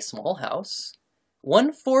own a small house,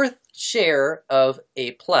 1/4 share of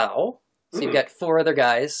a plow. So you've got 4 other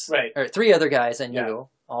guys, right, or 3 other guys, and you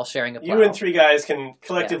all sharing a plow. You and 3 guys can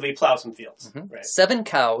collectively plow some fields. Right. 7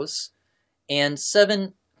 cows, and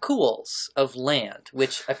 7 cools of land.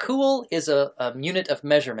 Which a cool is a unit of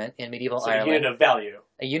measurement in medieval Ireland. A unit of value.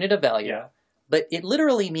 A unit of value. Yeah. But it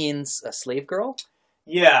literally means a slave girl.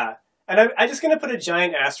 Yeah, and I'm just going to put a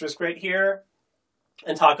giant asterisk right here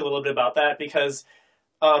and talk a little bit about that because,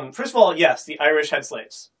 first of all, yes, the Irish had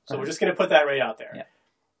slaves. So we're just going to put that right out there. Yeah.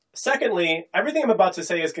 Secondly, everything I'm about to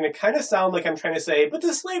say is going to kind of sound like I'm trying to say, but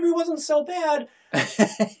the slavery wasn't so bad.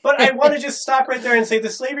 But I want to just stop right there and say the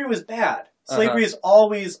slavery was bad. Slavery is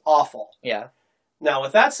always awful. Yeah. Now,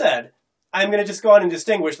 with that said, I'm going to just go on and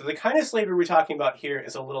distinguish that the kind of slavery we're talking about here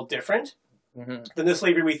is a little different than the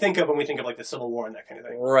slavery we think of when we think of like the Civil War and that kind of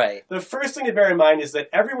thing. Right. The first thing to bear in mind is that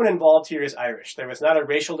everyone involved here is Irish. There was not a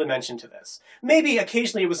racial dimension to this. Maybe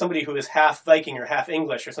occasionally it was somebody who was half Viking or half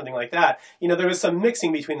English or something like that. You know, there was some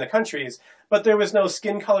mixing between the countries, but there was no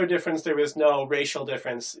skin color difference. There was no racial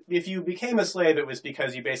difference. If you became a slave, it was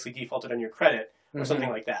because you basically defaulted on your credit or something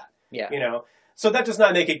like that. Yeah. You know, so that does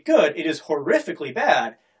not make it good. It is horrifically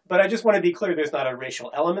bad, but I just want to be clear there's not a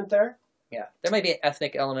racial element there. Yeah, there might be an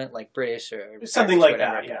ethnic element like British or something like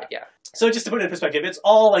that. Yeah. So just to put it in perspective, it's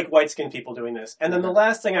all like white-skinned people doing this. And then the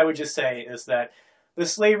last thing I would just say is that the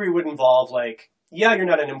slavery would involve like, yeah, you're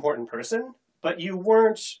not an important person, but you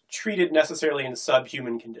weren't treated necessarily in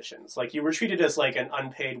subhuman conditions. Like you were treated as like an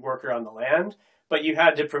unpaid worker on the land, but you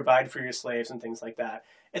had to provide for your slaves and things like that.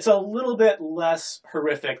 It's a little bit less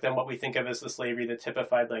horrific than what we think of as the slavery that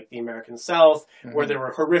typified like the American South, where there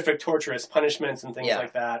were horrific, torturous punishments and things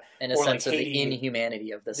like that. And a sense of the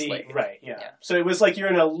inhumanity of the slave. Right, yeah. So it was like you're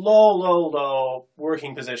in a low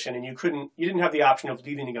working position, and you didn't have the option of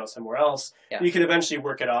leaving to go somewhere else. Yeah. You could eventually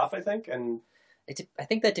work it off, I think, and I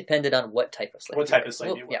think that depended on what type of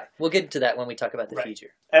slave. You were. Yeah, we'll get into that when we talk about the future.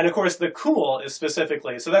 And of course, the cool is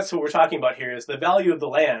specifically, so that's what we're talking about here, is the value of the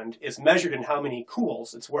land is measured in how many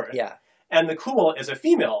cools it's worth. Yeah. And the cool is a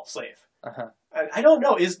female slave. And I don't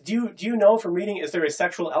know, do you know from reading, is there a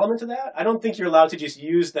sexual element to that? I don't think you're allowed to just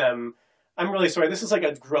use them. I'm really sorry, this is like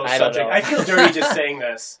a gross subject. I feel dirty just saying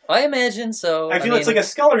this. I imagine so. I feel it's like a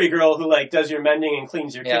scullery girl who like does your mending and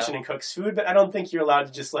cleans your kitchen and cooks food, but I don't think you're allowed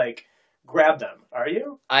to just like grab them, are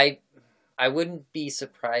you? I wouldn't be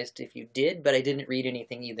surprised if you did, but I didn't read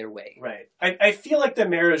anything either way. Right. I feel like the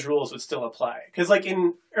marriage rules would still apply. Because like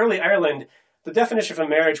in early Ireland, the definition of a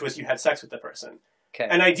marriage was you had sex with the person. Okay.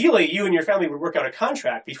 And ideally, you and your family would work out a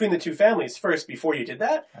contract between the two families first before you did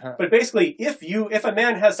that. But basically, if a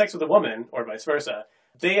man has sex with a woman, or vice versa,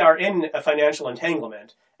 they are in a financial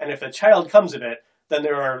entanglement. And if a child comes of it, then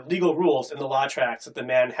there are legal rules in the law tracts that the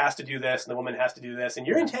man has to do this and the woman has to do this, and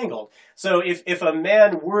you're entangled. So if a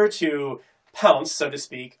man were to pounce, so to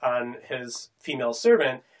speak, on his female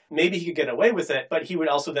servant, maybe he could get away with it, but he would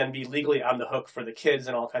also then be legally on the hook for the kids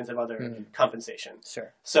and all kinds of other compensation.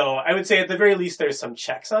 Sure. So I would say at the very least there's some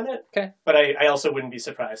checks on it. Okay. But I also wouldn't be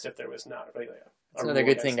surprised if there was not really It's another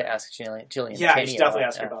good thing to ask Jillian. Yeah, you should definitely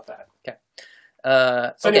ask her about that. Okay.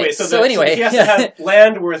 So anyway, he has to have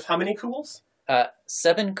land worth how many cools?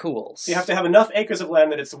 7 cools. So you have to have enough acres of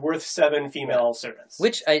land that it's worth 7 female servants.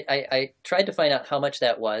 Which I tried to find out how much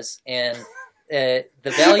that was, and the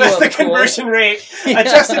value That's of the a cool... conversion rate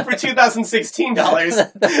adjusted for 2016 dollars.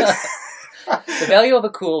 The value of a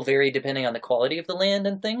cool varied depending on the quality of the land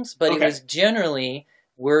and things, but it was generally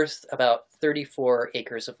worth about 34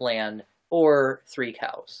 acres of land or 3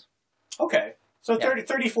 cows. Okay. So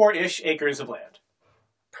 34-ish acres of land.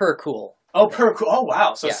 Per cool. Oh, per cool. Oh,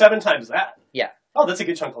 wow. So 7 times that. Yeah. Oh, that's a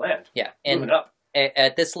good chunk of land. Yeah. Moving up.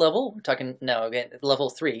 At this level, we're talking now again, level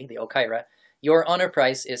 3, the O'Kyra, your honor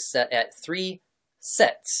price is set at 3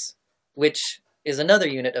 sets, which is another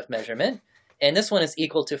unit of measurement. And this one is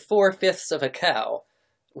equal to 4/5 of a cow,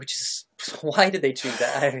 which is, why did they choose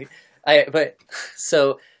that?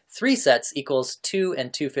 So 3 sets equals 2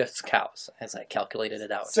 2/5 cows, as I calculated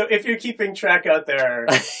it out. So if you're keeping track out there,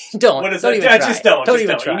 don't even try. Just don't.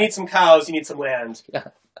 Try. You need some cows, you need some land.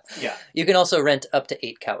 Yeah. You can also rent up to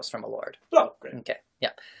 8 cows from a lord. Oh, great. Okay,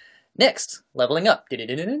 yeah. Next, leveling up.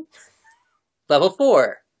 Level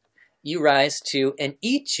 4. You rise to an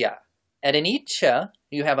Icha. At an Icha,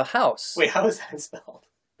 you have a house. Wait, how is that spelled?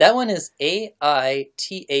 That one is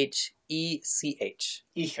Aithechech.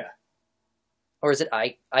 Icha. Or is it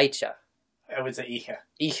Aicha? I would say Icha.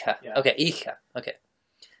 Icha. Yeah. Okay, Icha. Okay.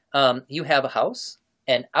 You have a house,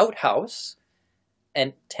 an outhouse,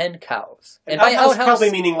 and 10 cows. And by outhouse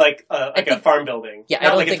probably meaning like a farm building. Yeah, not I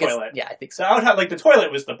don't like think a toilet. Yeah, I think so. So outhouse, like the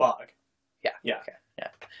toilet was the bog. Yeah. Yeah. Okay. Yeah.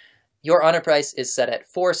 Your honor price is set at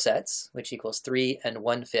 4 sets, which equals 3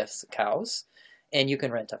 1/5 cows, and you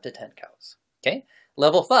can rent up to 10 cows. Okay?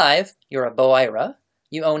 Level 5, you're a Boira.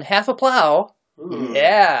 You own half a plow. Ooh,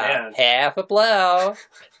 yeah, man. half a plow.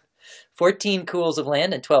 14 cools of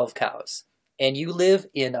land and 12 cows. And you live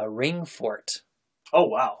in a ring fort. Oh,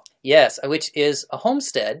 wow. Yes, which is a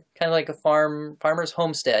homestead, kind of like a farmer's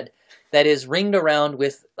homestead, that is ringed around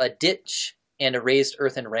with a ditch and a raised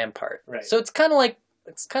earthen rampart. Right. So it's kind of like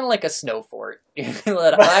a snow fort.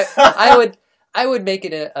 I would make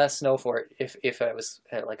it a snow fort if I was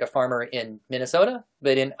like a farmer in Minnesota,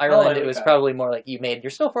 but in Ireland it was probably more like you made your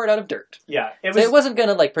snow fort out of dirt. Yeah, it wasn't going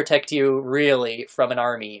to like protect you really from an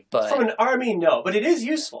army, but from an army, no, but it is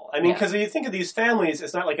useful. I mean, because you think of these families,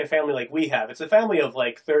 it's not like a family like we have. It's a family of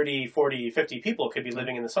like 30, 40, 50 people could be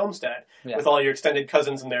living in this homestead with all your extended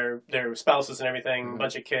cousins and their spouses and everything, a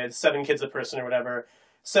bunch of kids, 7 kids a person or whatever.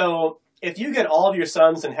 So if you get all of your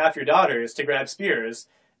sons and half your daughters to grab spears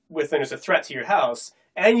when there's a threat to your house,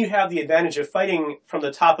 and you have the advantage of fighting from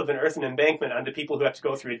the top of an earthen embankment onto people who have to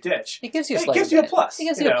go through a ditch. It gives you a plus. It gives you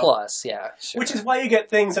a plus, yeah. Sure. Which is why you get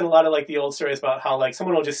things in a lot of like the old stories about how like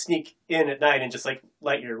someone will just sneak in at night and just like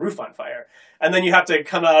light your roof on fire. And then you have to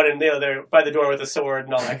come out and they're by the door with a sword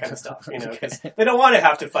and all that kind of stuff, because they don't want to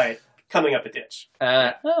have to fight coming up a ditch.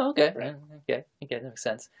 Oh, okay. Right. Okay, that makes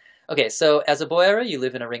sense. Okay, so as a Boira, you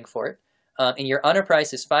live in a ring fort. And your honor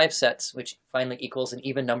price is 5 sets, which finally equals an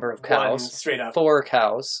even number of cows. 1 straight up. 4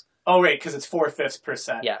 cows. Oh, right, because it's 4/5 per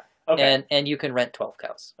set. Yeah. Okay. And you can rent 12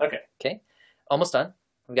 cows. Okay. Okay. Almost done.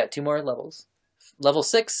 We've got 2 more levels. Level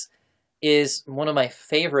 6 is one of my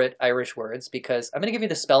favorite Irish words because I'm going to give you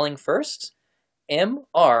the spelling first.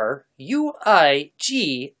 Mruigfher.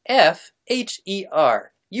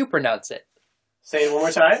 You pronounce it. Say it one more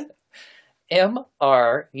time.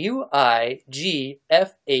 Mruigfher.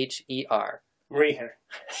 Mriher.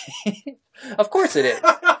 Of course it is.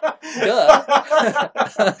 Duh.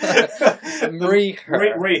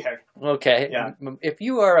 Mriher. Okay. Yeah. If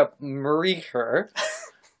you are a Mriher,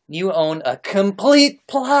 you own a complete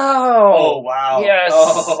plow. Oh, wow. Yes.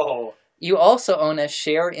 Oh. You also own a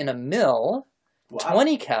share in a mill, Wow.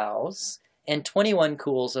 20 cows, and 21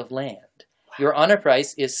 cools of land. Your honor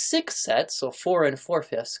price is 6 sets, so 4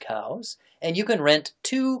 4/5 cows, and you can rent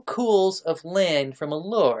 2 cools of land from a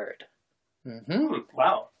lord.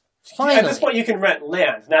 Wow. Finally. At this point, you can rent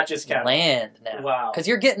land, not just cattle. Land now. Wow. Because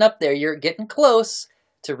you're getting up there. You're getting close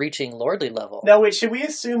to reaching lordly level. Now, wait, should we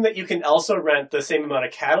assume that you can also rent the same amount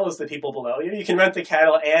of cattle as the people below you? You can rent the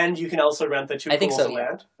cattle and you can also rent the 2 cools of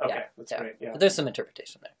land? Okay, that's great. Yeah. But there's some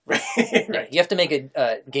interpretation there. Right. Yeah, you have to make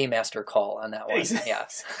a game master call on that one.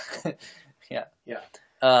 Exactly. Yeah.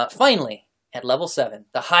 Yeah. Finally, at level 7,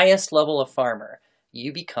 the highest level of farmer,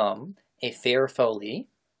 you become a fair foley.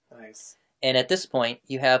 Nice. And at this point,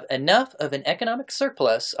 you have enough of an economic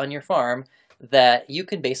surplus on your farm that you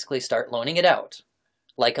can basically start loaning it out,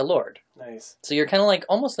 like a lord. Nice. So you're kind of like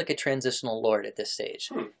almost like a transitional lord at this stage.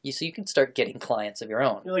 So you can start getting clients of your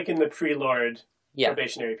own. You're like in the pre-lord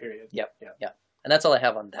probationary period. Yep. And that's all I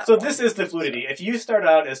have on that. So this is the fluidity. If you start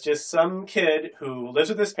out as just some kid who lives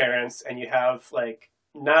with his parents and you have like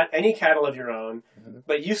not any cattle of your own,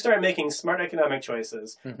 but you start making smart economic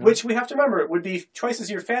choices, which we have to remember would be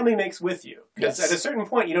choices your family makes with you. Because at a certain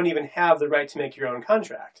point, you don't even have the right to make your own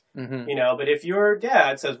contract. But if your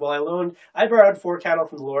dad says, well, I borrowed 4 cattle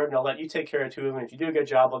from the Lord and I'll let you take care of 2 of them. And if you do a good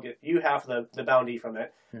job, I'll get you half the bounty from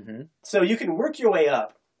it. So you can work your way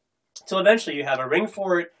up till eventually you have a ring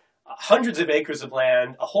fort, hundreds of acres of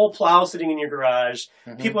land, a whole plow sitting in your garage.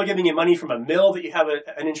 People are giving you money from a mill that you have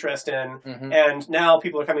an interest in. And now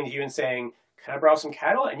people are coming to you and saying, can I borrow some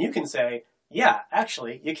cattle? And you can say, yeah,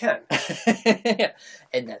 actually, you can.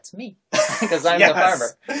 And that's me, because I'm the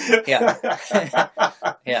farmer.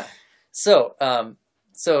 Yeah. So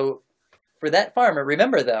for that farmer,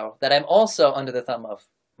 remember, though, that I'm also under the thumb of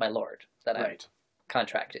my lord that I'm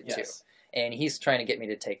contracted to. And he's trying to get me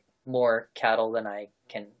to take more cattle than I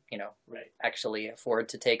can, actually afford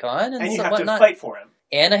to take on. And you have to fight for him.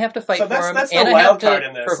 And I have to fight for him. That's and the I have wild card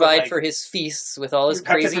in to this. provide for his feasts with all his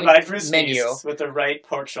crazy menu. With the right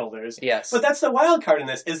pork shoulders. Yes. But that's the wild card in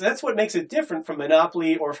this, is that's what makes it different from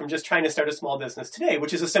Monopoly or from just trying to start a small business today,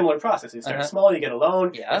 which is a similar process. You start small, you get a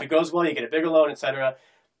loan. If it goes well, you get a bigger loan, etc.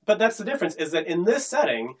 But that's the difference, is that in this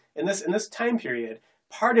setting, in this time period,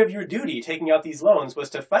 part of your duty taking out these loans was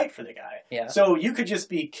to fight for the guy. So you could just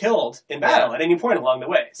be killed in battle at any point along the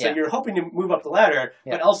way. So you're hoping to move up the ladder,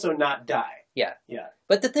 but also not die. Yeah.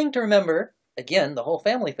 But the thing to remember, again, the whole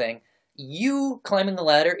family thing, you climbing the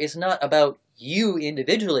ladder is not about you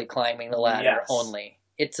individually climbing the ladder only.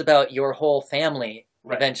 It's about your whole family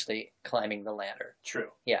eventually climbing the ladder. True.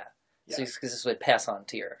 Yeah. So this would pass on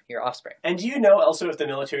to your offspring. And do you know also if the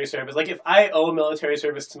military service, like if I owe military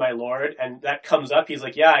service to my lord and that comes up, he's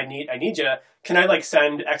like, yeah, I need you. Can I like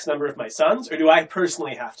send X number of my sons, or do I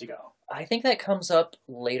personally have to go? I think that comes up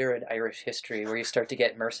later in Irish history, where you start to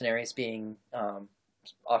get mercenaries being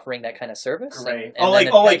offering that kind of service. Right. And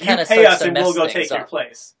you pay us and we'll go take your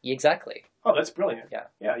place. Exactly. Oh, that's brilliant. Yeah.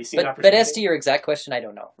 Yeah, you see an opportunity. But as to your exact question, I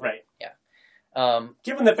don't know. Right. Yeah.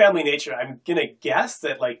 Given the family nature, I'm gonna guess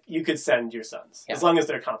that like you could send your sons as long as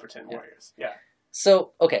they're competent warriors. Yeah.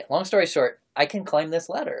 So okay, long story short, I can climb this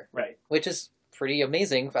ladder. Right. Which is pretty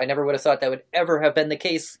amazing. I never would have thought that would ever have been the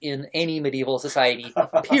case in any medieval society.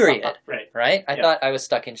 Period. Right. I thought I was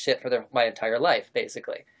stuck in shit for my entire life,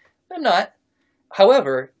 basically. I'm not.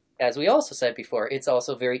 However, as we also said before, it's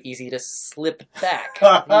also very easy to slip back.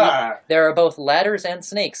 There are both ladders and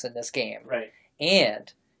snakes in this game. Right.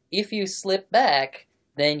 And if you slip back,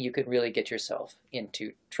 then you could really get yourself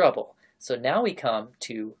into trouble. So now we come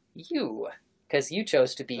to you, because you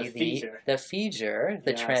chose to be the fieger,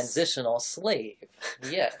 the transitional slave.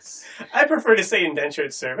 Yes. I prefer to say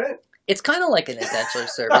indentured servant. It's kind of like an indentured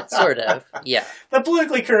servant, sort of. Yeah. The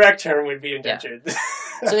politically correct term would be indentured. Yeah.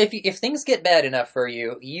 So if things get bad enough for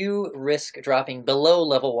you, you risk dropping below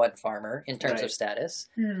level 1 farmer in terms of status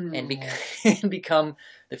and become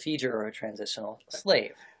the fieger or a transitional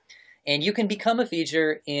slave. And you can become a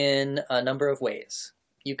fieger in a number of ways.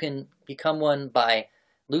 You can become one by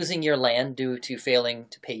losing your land due to failing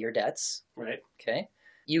to pay your debts. Right. Okay.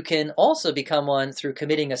 You can also become one through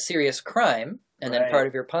committing a serious crime, and then part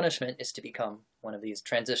of your punishment is to become one of these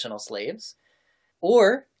transitional slaves.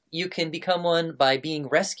 Or you can become one by being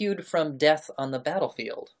rescued from death on the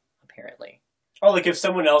battlefield, apparently. Oh, like if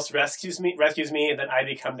someone else rescues me, and then I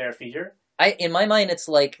become their fieger? In my mind, it's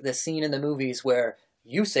like the scene in the movies where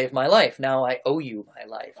you saved my life, now I owe you my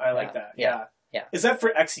life. I like that, yeah. Yeah. Is that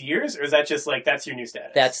for X years, or is that just like, that's your new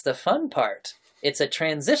status? That's the fun part. It's a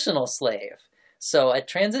transitional slave. So a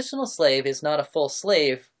transitional slave is not a full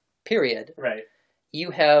slave, period. Right.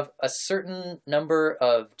 You have a certain number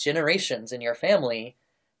of generations in your family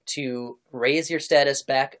to raise your status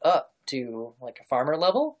back up to like a farmer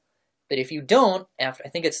level. But if you don't, after I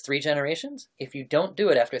think it's 3 generations, if you don't do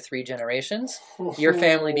it after 3 generations, your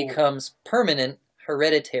family becomes permanent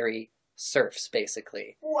hereditary serfs,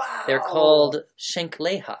 basically. Wow. They're called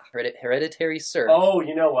Shenkleha, hereditary serf. Oh,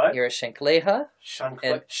 you know what? You're a Shenkleha.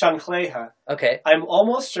 Shankleha. Okay. I'm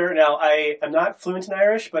almost sure, now I'm not fluent in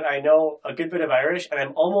Irish, but I know a good bit of Irish, and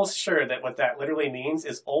I'm almost sure that what that literally means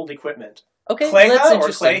is old equipment. Okay, Cleha or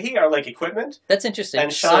Clehi are like equipment. That's interesting.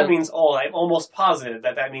 And Sean means old. I'm almost positive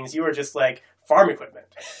that means you are just like farm equipment.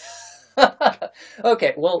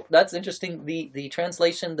 Okay, well, that's interesting. The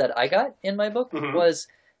translation that I got in my book was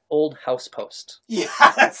old house post.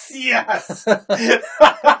 Yes.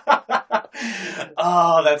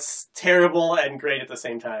 Oh, that's terrible and great at the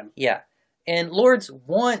same time. Yeah. And lords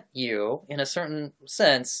want you, in a certain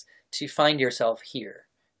sense, to find yourself here.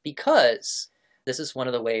 Because this is one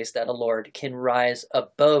of the ways that a lord can rise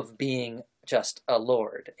above being just a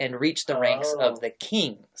lord and reach the ranks of the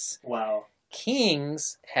kings. Wow.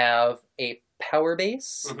 Kings have a power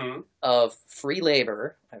base of free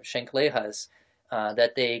labor, of Shenklehas,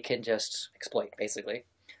 that they can just exploit, basically.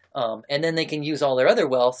 And then they can use all their other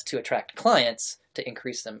wealth to attract clients to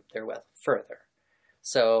increase their wealth further.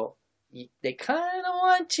 So they kind of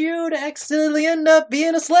want you to accidentally end up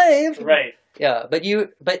being a slave. Right. Yeah, but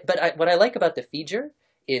what I like about the fieger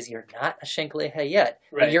is you're not a Shenkleha yet.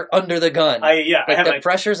 Right. You're under the gun. I have the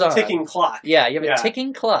pressure's on. Ticking clock. Yeah, you have a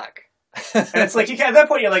ticking clock. And it's like, at that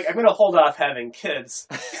point, you're like, I'm going to hold off having kids.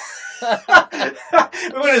 We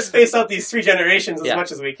want to space out these 3 generations as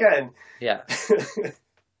much as we can. Yeah.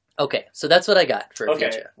 Okay, so that's what I got for a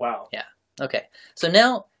fieger. Wow. Yeah. Okay, so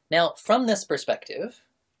now from this perspective,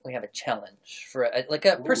 we have a challenge for a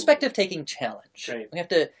perspective-taking challenge. Great. We have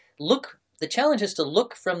to look. The challenge is to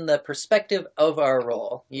look from the perspective of our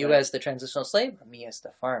role, you as the transitional slave, or me as the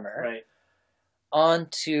farmer,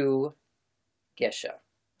 onto Gesha.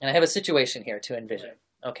 And I have a situation here to envision.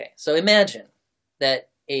 Right. Okay, so imagine that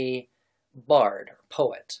a bard or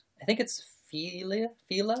poet, I think it's Fila?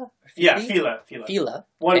 Yeah, Fila. Fila.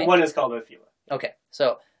 One is called a Fila. Okay,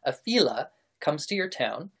 so a Fila comes to your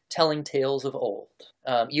town telling tales of old.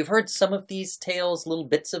 You've heard some of these tales, little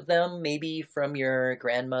bits of them, maybe from your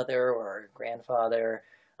grandmother or grandfather,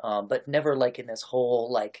 but never like in this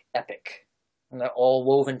whole like epic. And they're all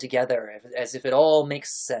woven together as if it all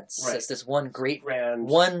makes sense. Right. It's this one great,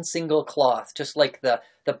 one single cloth, just like the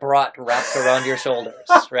brat wrapped around your shoulders,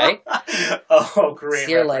 right? Oh, great.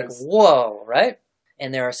 So you're reference. Like, whoa, right?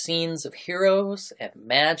 And there are scenes of heroes and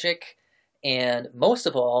magic And most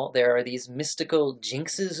of all, there are these mystical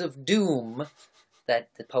jinxes of doom that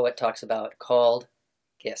the poet talks about called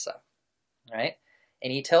Gescha, right?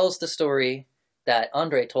 And he tells the story that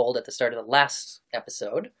Andre told at the start of the last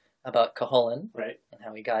episode about Cuchulainn, right, and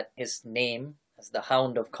how he got his name as the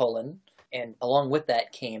Hound of Cuchulainn. And along with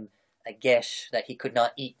that came a gesh that he could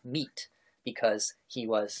not eat meat because he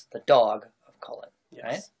was the dog of Cuchulainn, yes.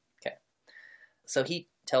 right? Okay. So he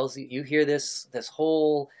tells you, you hear this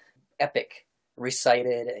whole epic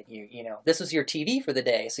recited, and you know, this was your TV for the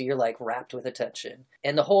day, so you're like rapt with attention.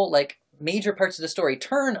 And the whole like major parts of the story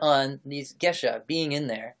turn on these Gescha being in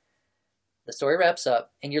there. The story wraps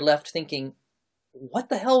up, and you're left thinking, what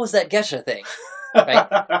the hell was that Gescha thing?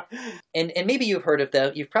 Right? and maybe you've heard of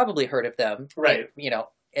them. You've probably heard of them, right? You know,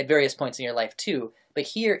 at various points in your life too. But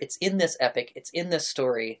here, it's in this epic. It's in this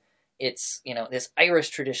story. It's, you know, this Irish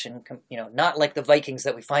tradition. You know, not like the Vikings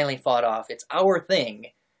that we finally fought off. It's our thing.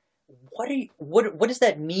 What does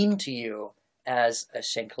that mean to you as a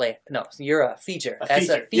Shankle? No, you're a Feature. As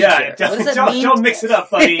a Feature. Yeah, what does that mean? Don't mix it up,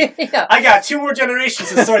 buddy. Yeah. I got 2 more generations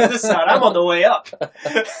to sort this out. I'm on the way up.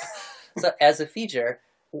 So, as a Feature,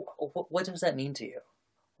 what does that mean to you?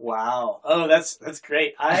 Wow. Oh, that's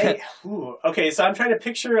great. Okay, so I'm trying to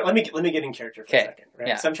picture. Let me get in character for a second. Right?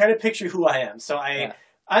 Yeah. So I'm trying to picture who I am. So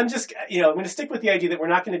I'm just, you know, I'm going to stick with the idea that we're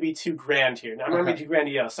not going to be too grand here. Now, I'm not going to be too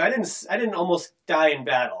grandiose. So I didn't almost die in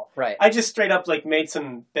battle. Right. I just straight up like made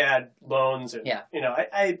some bad loans, and you know,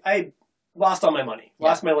 I lost all my money,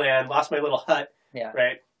 lost my land, lost my little hut. Yeah.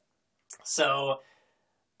 Right. So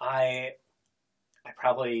I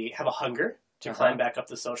probably have a hunger to climb back up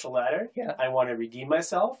the social ladder. Yeah. I want to redeem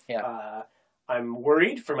myself. Yeah. I'm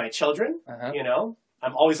worried for my children. You know,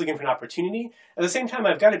 I'm always looking for an opportunity. At the same time,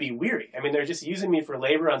 I've got to be weary. I mean, they're just using me for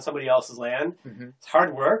labor on somebody else's land. Mm-hmm. It's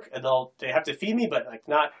hard work. And they have to feed me, but like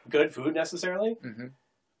not good food necessarily. Mm-hmm.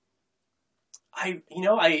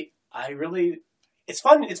 I really, it's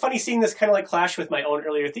fun. It's funny seeing this kind of like clash with my own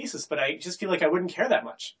earlier thesis, but I just feel like I wouldn't care that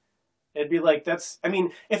much. It'd be like,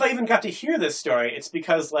 if I even got to hear this story, it's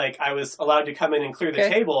because like I was allowed to come in and clear the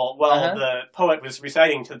table while the poet was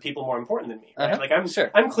reciting to the people more important than me. Right? Like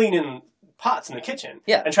I'm cleaning pots in the kitchen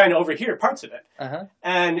and trying to overhear parts of it.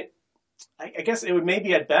 And I guess it would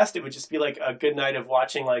maybe at best, it would just be like a good night of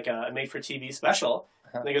watching like a made-for-TV special.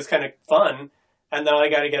 I think it's kind of fun. And then I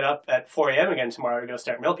got to get up at 4 a.m. again tomorrow to go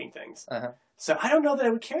start milking things. So I don't know that I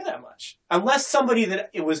would care that much. Unless somebody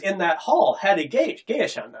that it was in that hall had a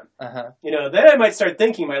geash on them. You know, then I might start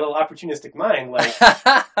thinking, my little opportunistic mind, like,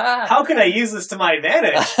 how can I use this to my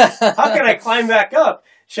advantage? How can I climb back up?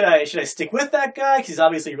 Should I stick with that guy? Because he's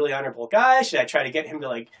obviously a really honorable guy. Should I try to get him to,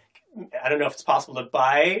 like, I don't know if it's possible to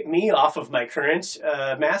buy me off of my current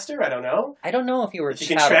master. I don't know. I don't know if you were if you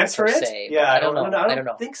can transfer it. Se, yeah, I don't know. I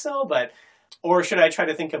don't think so, but... Or should I try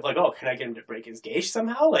to think of like, can I get him to break his geash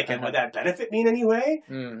somehow? Like, and would that benefit me in any way?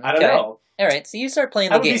 I don't know. All right, so you start playing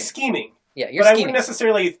the game. I would be scheming. Yeah, you're scheming. But I wouldn't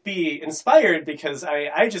necessarily be inspired because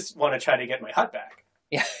I just want to try to get my hut back.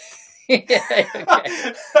 Yeah. Okay.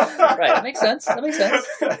 Right, that makes sense.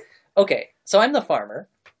 Okay, so I'm the farmer,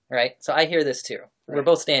 right? So I hear this too. Right. We're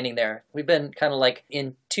both standing there. We've been kind of like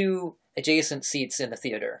in 2 adjacent seats in the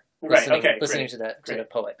theater. Listening to the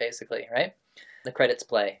poet, basically, right? The credits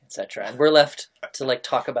play, etc. And we're left to like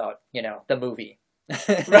talk about, you know, the movie. At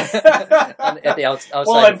the outside.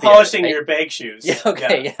 Well, I'm polishing your bag shoes. Yeah,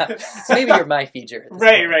 okay, yeah. So maybe you're my Feature.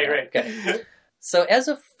 Right. Okay. So as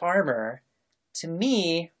a farmer, to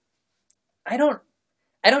me, I don't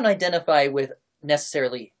identify with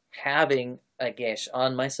necessarily having a geash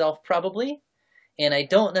on myself, probably. And I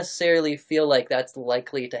don't necessarily feel like that's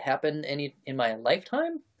likely to happen in my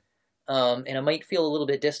lifetime. And it might feel a little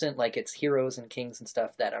bit distant, like it's heroes and kings and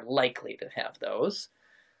stuff that are likely to have those.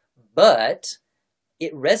 But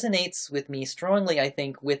it resonates with me strongly, I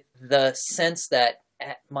think, with the sense that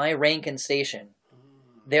at my rank and station,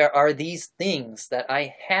 there are these things that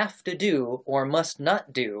I have to do or must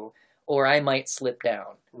not do, or I might slip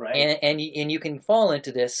down. Right. And you can fall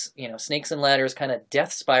into this, you know, snakes and ladders kind of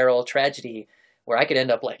death spiral tragedy where I could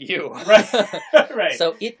end up like you. Right. Right.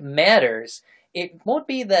 So it matters. It won't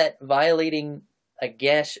be that violating a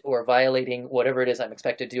geash or violating whatever it is I'm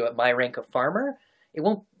expected to do at my rank of farmer, it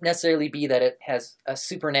won't necessarily be that it has a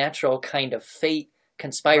supernatural kind of fate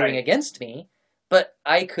conspiring against me, but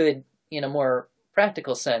I could, in a more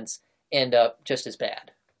practical sense, end up just as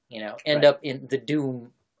bad, you know, end up in the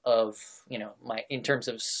doom of, you know, in terms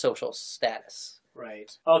of social status.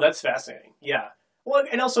 Right. Oh, that's fascinating. Yeah. Well,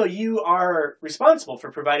 and also you are responsible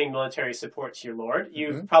for providing military support to your lord.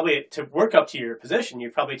 You've probably, to work up to your position,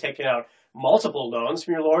 you've probably taken out multiple loans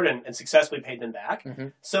from your lord and successfully paid them back. Mm-hmm.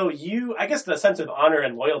 So I guess the sense of honor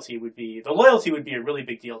and loyalty would be a really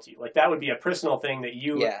big deal to you. Like that would be a personal thing that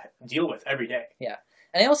you deal with every day. Yeah.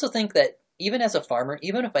 And I also think that even as a farmer,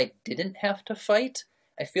 even if I didn't have to fight,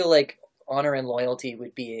 I feel like honor and loyalty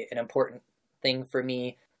would be an important thing for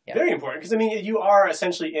me. Yeah. Very important, because I mean, you are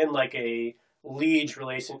essentially in like a liege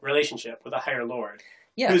relationship with a higher lord,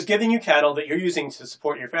 who's giving you cattle that you're using to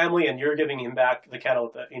support your family, and you're giving him back the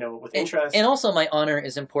cattle that, with interest. And also, my honor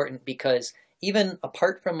is important because even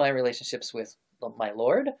apart from my relationships with my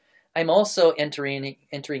lord, I'm also entering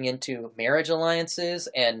into marriage alliances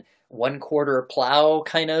and 1/4 plow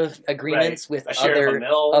kind of agreements with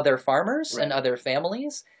other farmers and other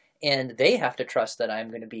families, and they have to trust that I'm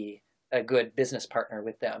going to be a good business partner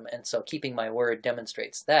with them, and so keeping my word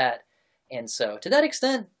demonstrates that. And so to that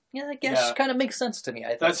extent, I guess kind of makes sense to me, I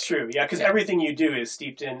think. That's true, because everything you do is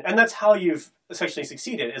steeped in, and that's how you've essentially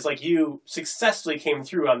succeeded, is like you successfully came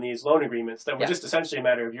through on these loan agreements that were just essentially a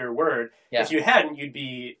matter of your word. If you hadn't, you'd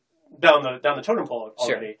be down the totem pole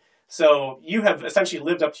already. Sure. So you have essentially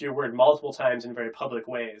lived up to your word multiple times in very public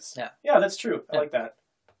ways. Yeah, that's true. I like that.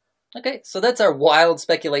 Okay, so that's our wild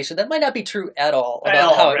speculation. That might not be true at all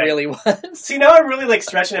about how it really was. See, now I'm really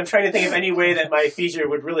stretching. I'm trying to think of any way that my feature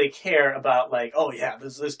would really care about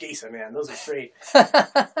those geese, man. Those are great.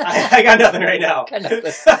 I got nothing right now.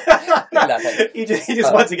 Nothing. He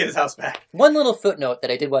just wants to get his house back. One little footnote that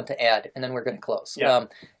I did want to add, and then we're going to close.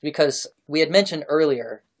 Because we had mentioned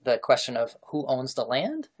earlier the question of who owns the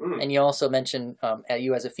land, and you also mentioned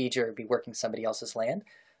you as a feature would be working somebody else's land.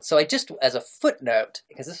 So I just, as a footnote,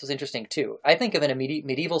 because this was interesting too, I think of in a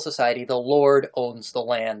medieval society, the lord owns the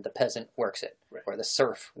land, the peasant works it, or the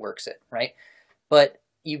serf works it, right? But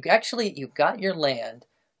you got your land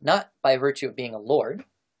not by virtue of being a lord,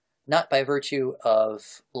 not by virtue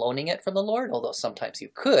of loaning it from the lord, although sometimes you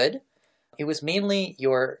could. It was mainly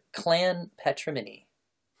your clan patrimony.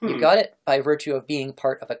 You got it by virtue of being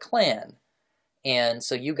part of a clan. And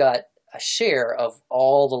so you got a share of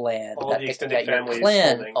all the land that your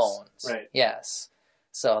clan owns. Right. Yes.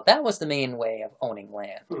 So that was the main way of owning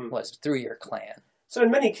land, was through your clan. So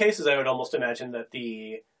in many cases, I would almost imagine that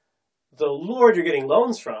the lord you're getting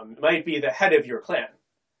loans from might be the head of your clan.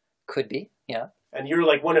 Could be, yeah. And you're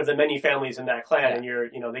like one of the many families in that clan,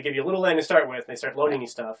 and they give you a little land to start with, and they start loaning you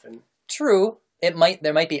stuff. And true. There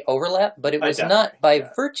might be overlap, but it was not by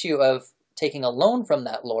virtue of taking a loan from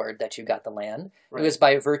that lord that you got the land. It was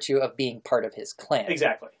by virtue of being part of his clan.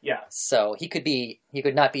 Exactly, yeah. So he could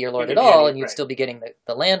not be your lord at all, and you'd still be getting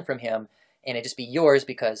the land from him, and it'd just be yours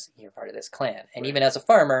because you're part of this clan. And even as a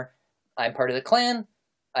farmer, I'm part of the clan,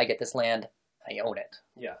 I get this land, I own it.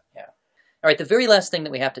 Yeah. All right, the very last thing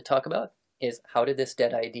that we have to talk about is how did this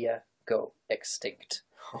dead idea go extinct?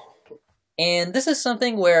 And this is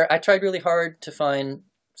something where I tried really hard to find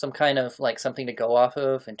some kind of something to go off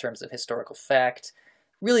of in terms of historical fact.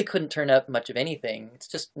 Really couldn't turn up much of anything. It's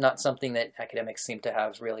just not something that academics seem to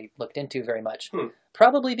have really looked into very much.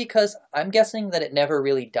 Probably because I'm guessing that it never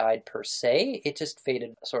really died per se. It just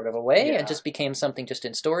faded sort of away and just became something just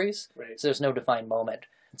in stories. So there's no defined moment.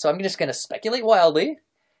 So I'm just going to speculate wildly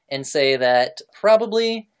and say that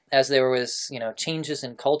probably as there was, changes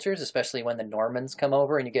in cultures, especially when the Normans come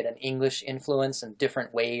over and you get an English influence and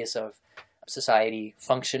different ways of society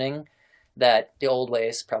functioning, that the old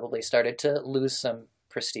ways probably started to lose some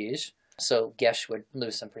prestige. So Gesh would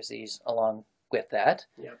lose some prestige along with that.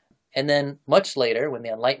 Yeah. And then much later, when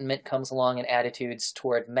the Enlightenment comes along and attitudes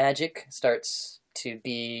toward magic starts to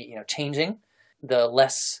be, changing, the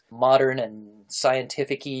less modern and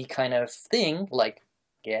scientific-y kind of thing, like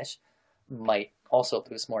Gesh, might also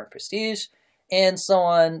lose more prestige, and so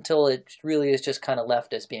on, till it really is just kind of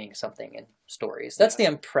left as being something in stories. That's the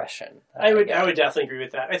impression. I would definitely agree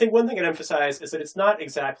with that. I think one thing I'd emphasize is that it's not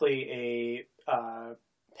exactly a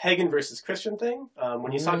pagan versus Christian thing.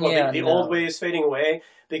 When you talk about the old ways fading away,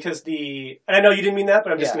 because and I know you didn't mean that,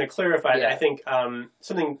 but I'm just going to clarify that. I think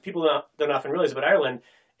something people don't often realize about Ireland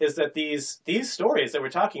is that these stories that we're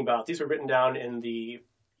talking about, these were written down in the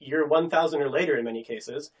year 1000 or later in many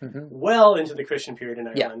cases, well into the Christian period in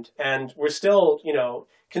Ireland. And we're still,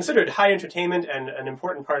 considered high entertainment and an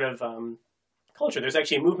important part of culture. There's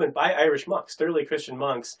actually a movement by Irish monks, thoroughly Christian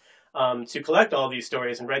monks, to collect all these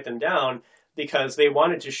stories and write them down because they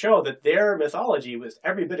wanted to show that their mythology was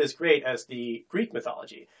every bit as great as the Greek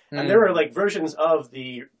mythology. And there are versions of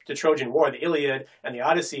the Trojan War, the Iliad and the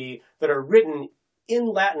Odyssey, that are written in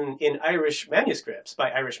Latin in Irish manuscripts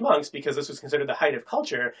by Irish monks because this was considered the height of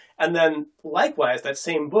culture. And then likewise, that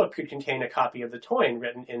same book could contain a copy of the Toyn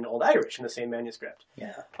written in Old Irish in the same manuscript.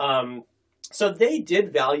 Yeah. So they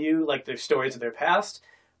did value their stories of their past.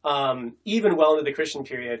 even well into the Christian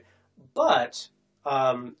period. But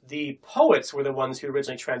the poets were the ones who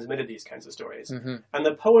originally transmitted these kinds of stories. Mm-hmm. And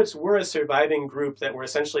the poets were a surviving group that were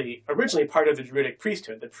essentially originally part of the Druidic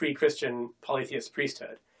priesthood, the pre-Christian polytheist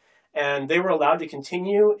priesthood. And they were allowed to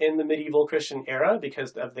continue in the medieval Christian era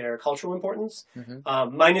because of their cultural importance,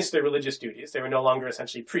 minus their religious duties. They were no longer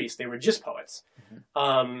essentially priests. They were just poets.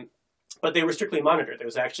 But they were strictly monitored. There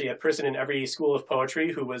was actually a person in every school of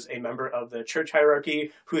poetry who was a member of the church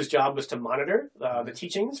hierarchy whose job was to monitor the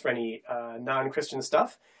teachings for any non-Christian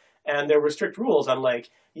stuff. And there were strict rules on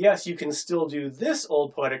like, yes, you can still do this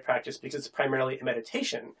old poetic practice because it's primarily a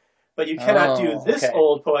meditation, but you cannot do this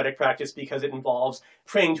old poetic practice because it involves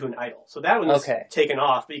praying to an idol. So that one was taken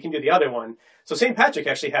off, but you can do the other one. So St. Patrick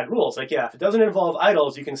actually had rules. Like, yeah, if it doesn't involve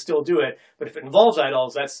idols, you can still do it. But if it involves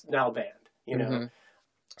idols, that's now banned, you know?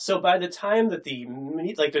 So by the time that the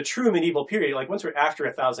true medieval period, like once we're after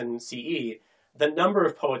 1000 CE, the number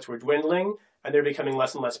of poets were dwindling and they're becoming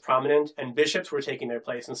less and less prominent, and bishops were taking their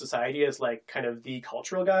place in society as like kind of the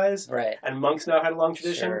cultural guys. Right. And monks now had a long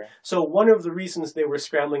tradition. Sure. So one of the reasons they were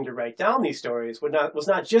scrambling to write down these stories was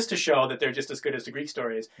not just to show that they're just as good as the Greek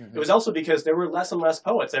stories. It was also because there were less and less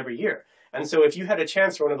poets every year. And so if you had a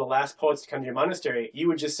chance for one of the last poets to come to your monastery, you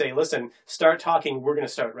would just say, listen, start talking, we're going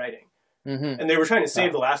to start writing. And they were trying to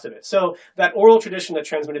save the last of it. So that oral tradition that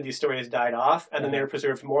transmitted these stories died off, and then they were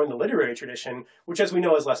preserved more in the literary tradition, which, as we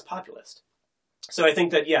know, is less populist. So I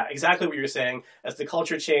think that, yeah, exactly what you're saying. As the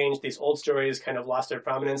culture changed, these old stories kind of lost their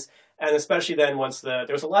prominence. And especially then once there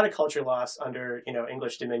was a lot of culture loss under,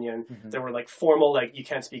 English dominion. There were like formal, like you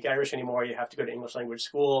can't speak Irish anymore. You have to go to English language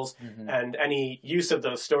schools. And any use of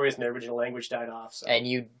those stories in their original language died off. So. And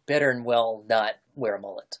you better and well not wear a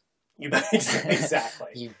mullet. Exactly.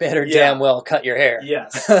 You better damn well cut your hair.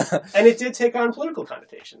 Yes. And it did take on political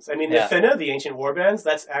connotations. I mean, the Finna, the ancient warbands,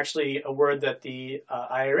 that's actually a word that the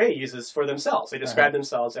IRA uses for themselves. They describe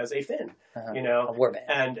themselves as a Finn, A warband.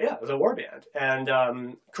 And it was a warband. And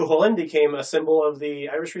Cuchulainn became a symbol of the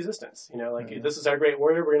Irish resistance. This is our great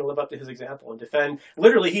warrior. We're going to live up to his example and defend.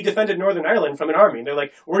 Literally, he defended Northern Ireland from an army. And they're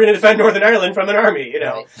like, we're going to defend Northern Ireland from an army,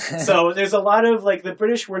 Right. So there's a lot of, the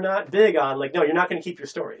British were not big on, no, you're not going to keep your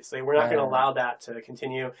stories. We're not going to allow that to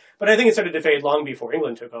continue. But I think it started to fade long before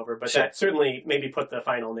England took over. But that certainly maybe put the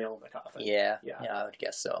final nail in the coffin. Yeah, I would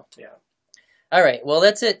guess so. Yeah. All right. Well,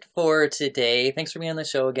 that's it for today. Thanks for being on the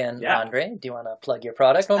show again, Andre. Do you want to plug your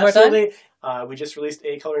product one more time? We just released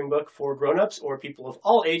a coloring book for grown-ups or people of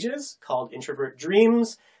all ages called Introvert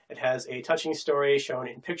Dreams. It has a touching story shown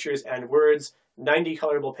in pictures and words, 90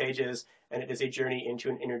 colorable pages, and it is a journey into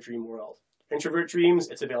an inner dream world. Introvert Dreams,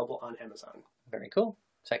 it's available on Amazon. Very cool.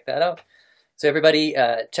 Check that out. So everybody,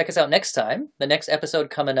 check us out next time. The next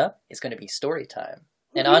episode coming up is going to be story time.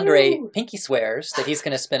 And Andre pinky swears that he's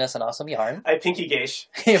going to spin us an awesome yarn. I pinky geish.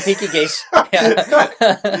 Pinky geish.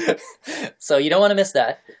 Yeah. So you don't want to miss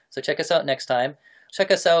that. So check us out next time.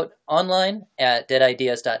 Check us out online at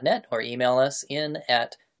deadideas.net or email us in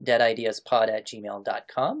at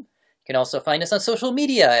deadideaspod@gmail.com. You can also find us on social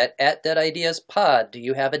media at deadideaspod. Do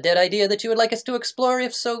you have a dead idea that you would like us to explore?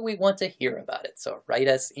 If so, we want to hear about it. So write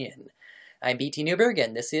us in. I'm BT Newberg,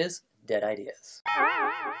 and this is Dead Ideas.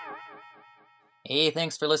 Hey,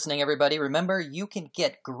 thanks for listening, everybody. Remember, you can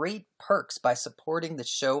get great perks by supporting the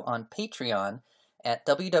show on Patreon at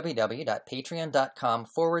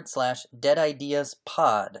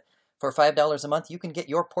www.patreon.com/deadideaspod. For $5 a month, you can get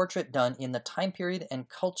your portrait done in the time period and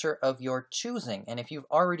culture of your choosing. And if you've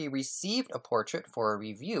already received a portrait for a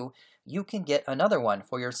review, you can get another one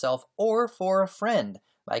for yourself or for a friend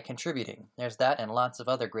by contributing. There's that and lots of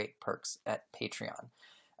other great perks at Patreon.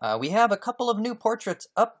 We have a couple of new portraits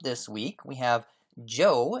up this week. We have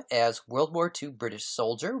Joe as World War II British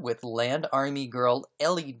soldier with Land Army girl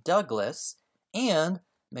Ellie Douglas, and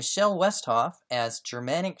Michelle Westhoff as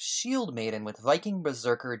Germanic shield maiden with Viking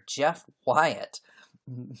berserker Jeff Wyatt.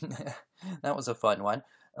 That was a fun one.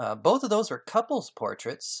 Both of those were couples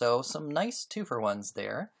portraits, so some nice two-for-ones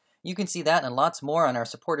there. You can see that and lots more on our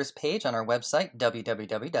supporters page on our website,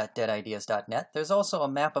 www.deadideas.net. There's also a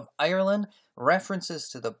map of Ireland, references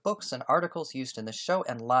to the books and articles used in the show,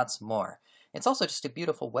 and lots more. It's also just a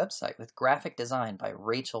beautiful website with graphic design by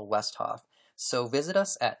Rachel Westhoff. So visit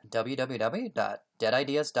us at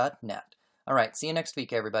www.deadideas.net. All right, see you next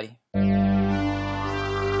week, everybody.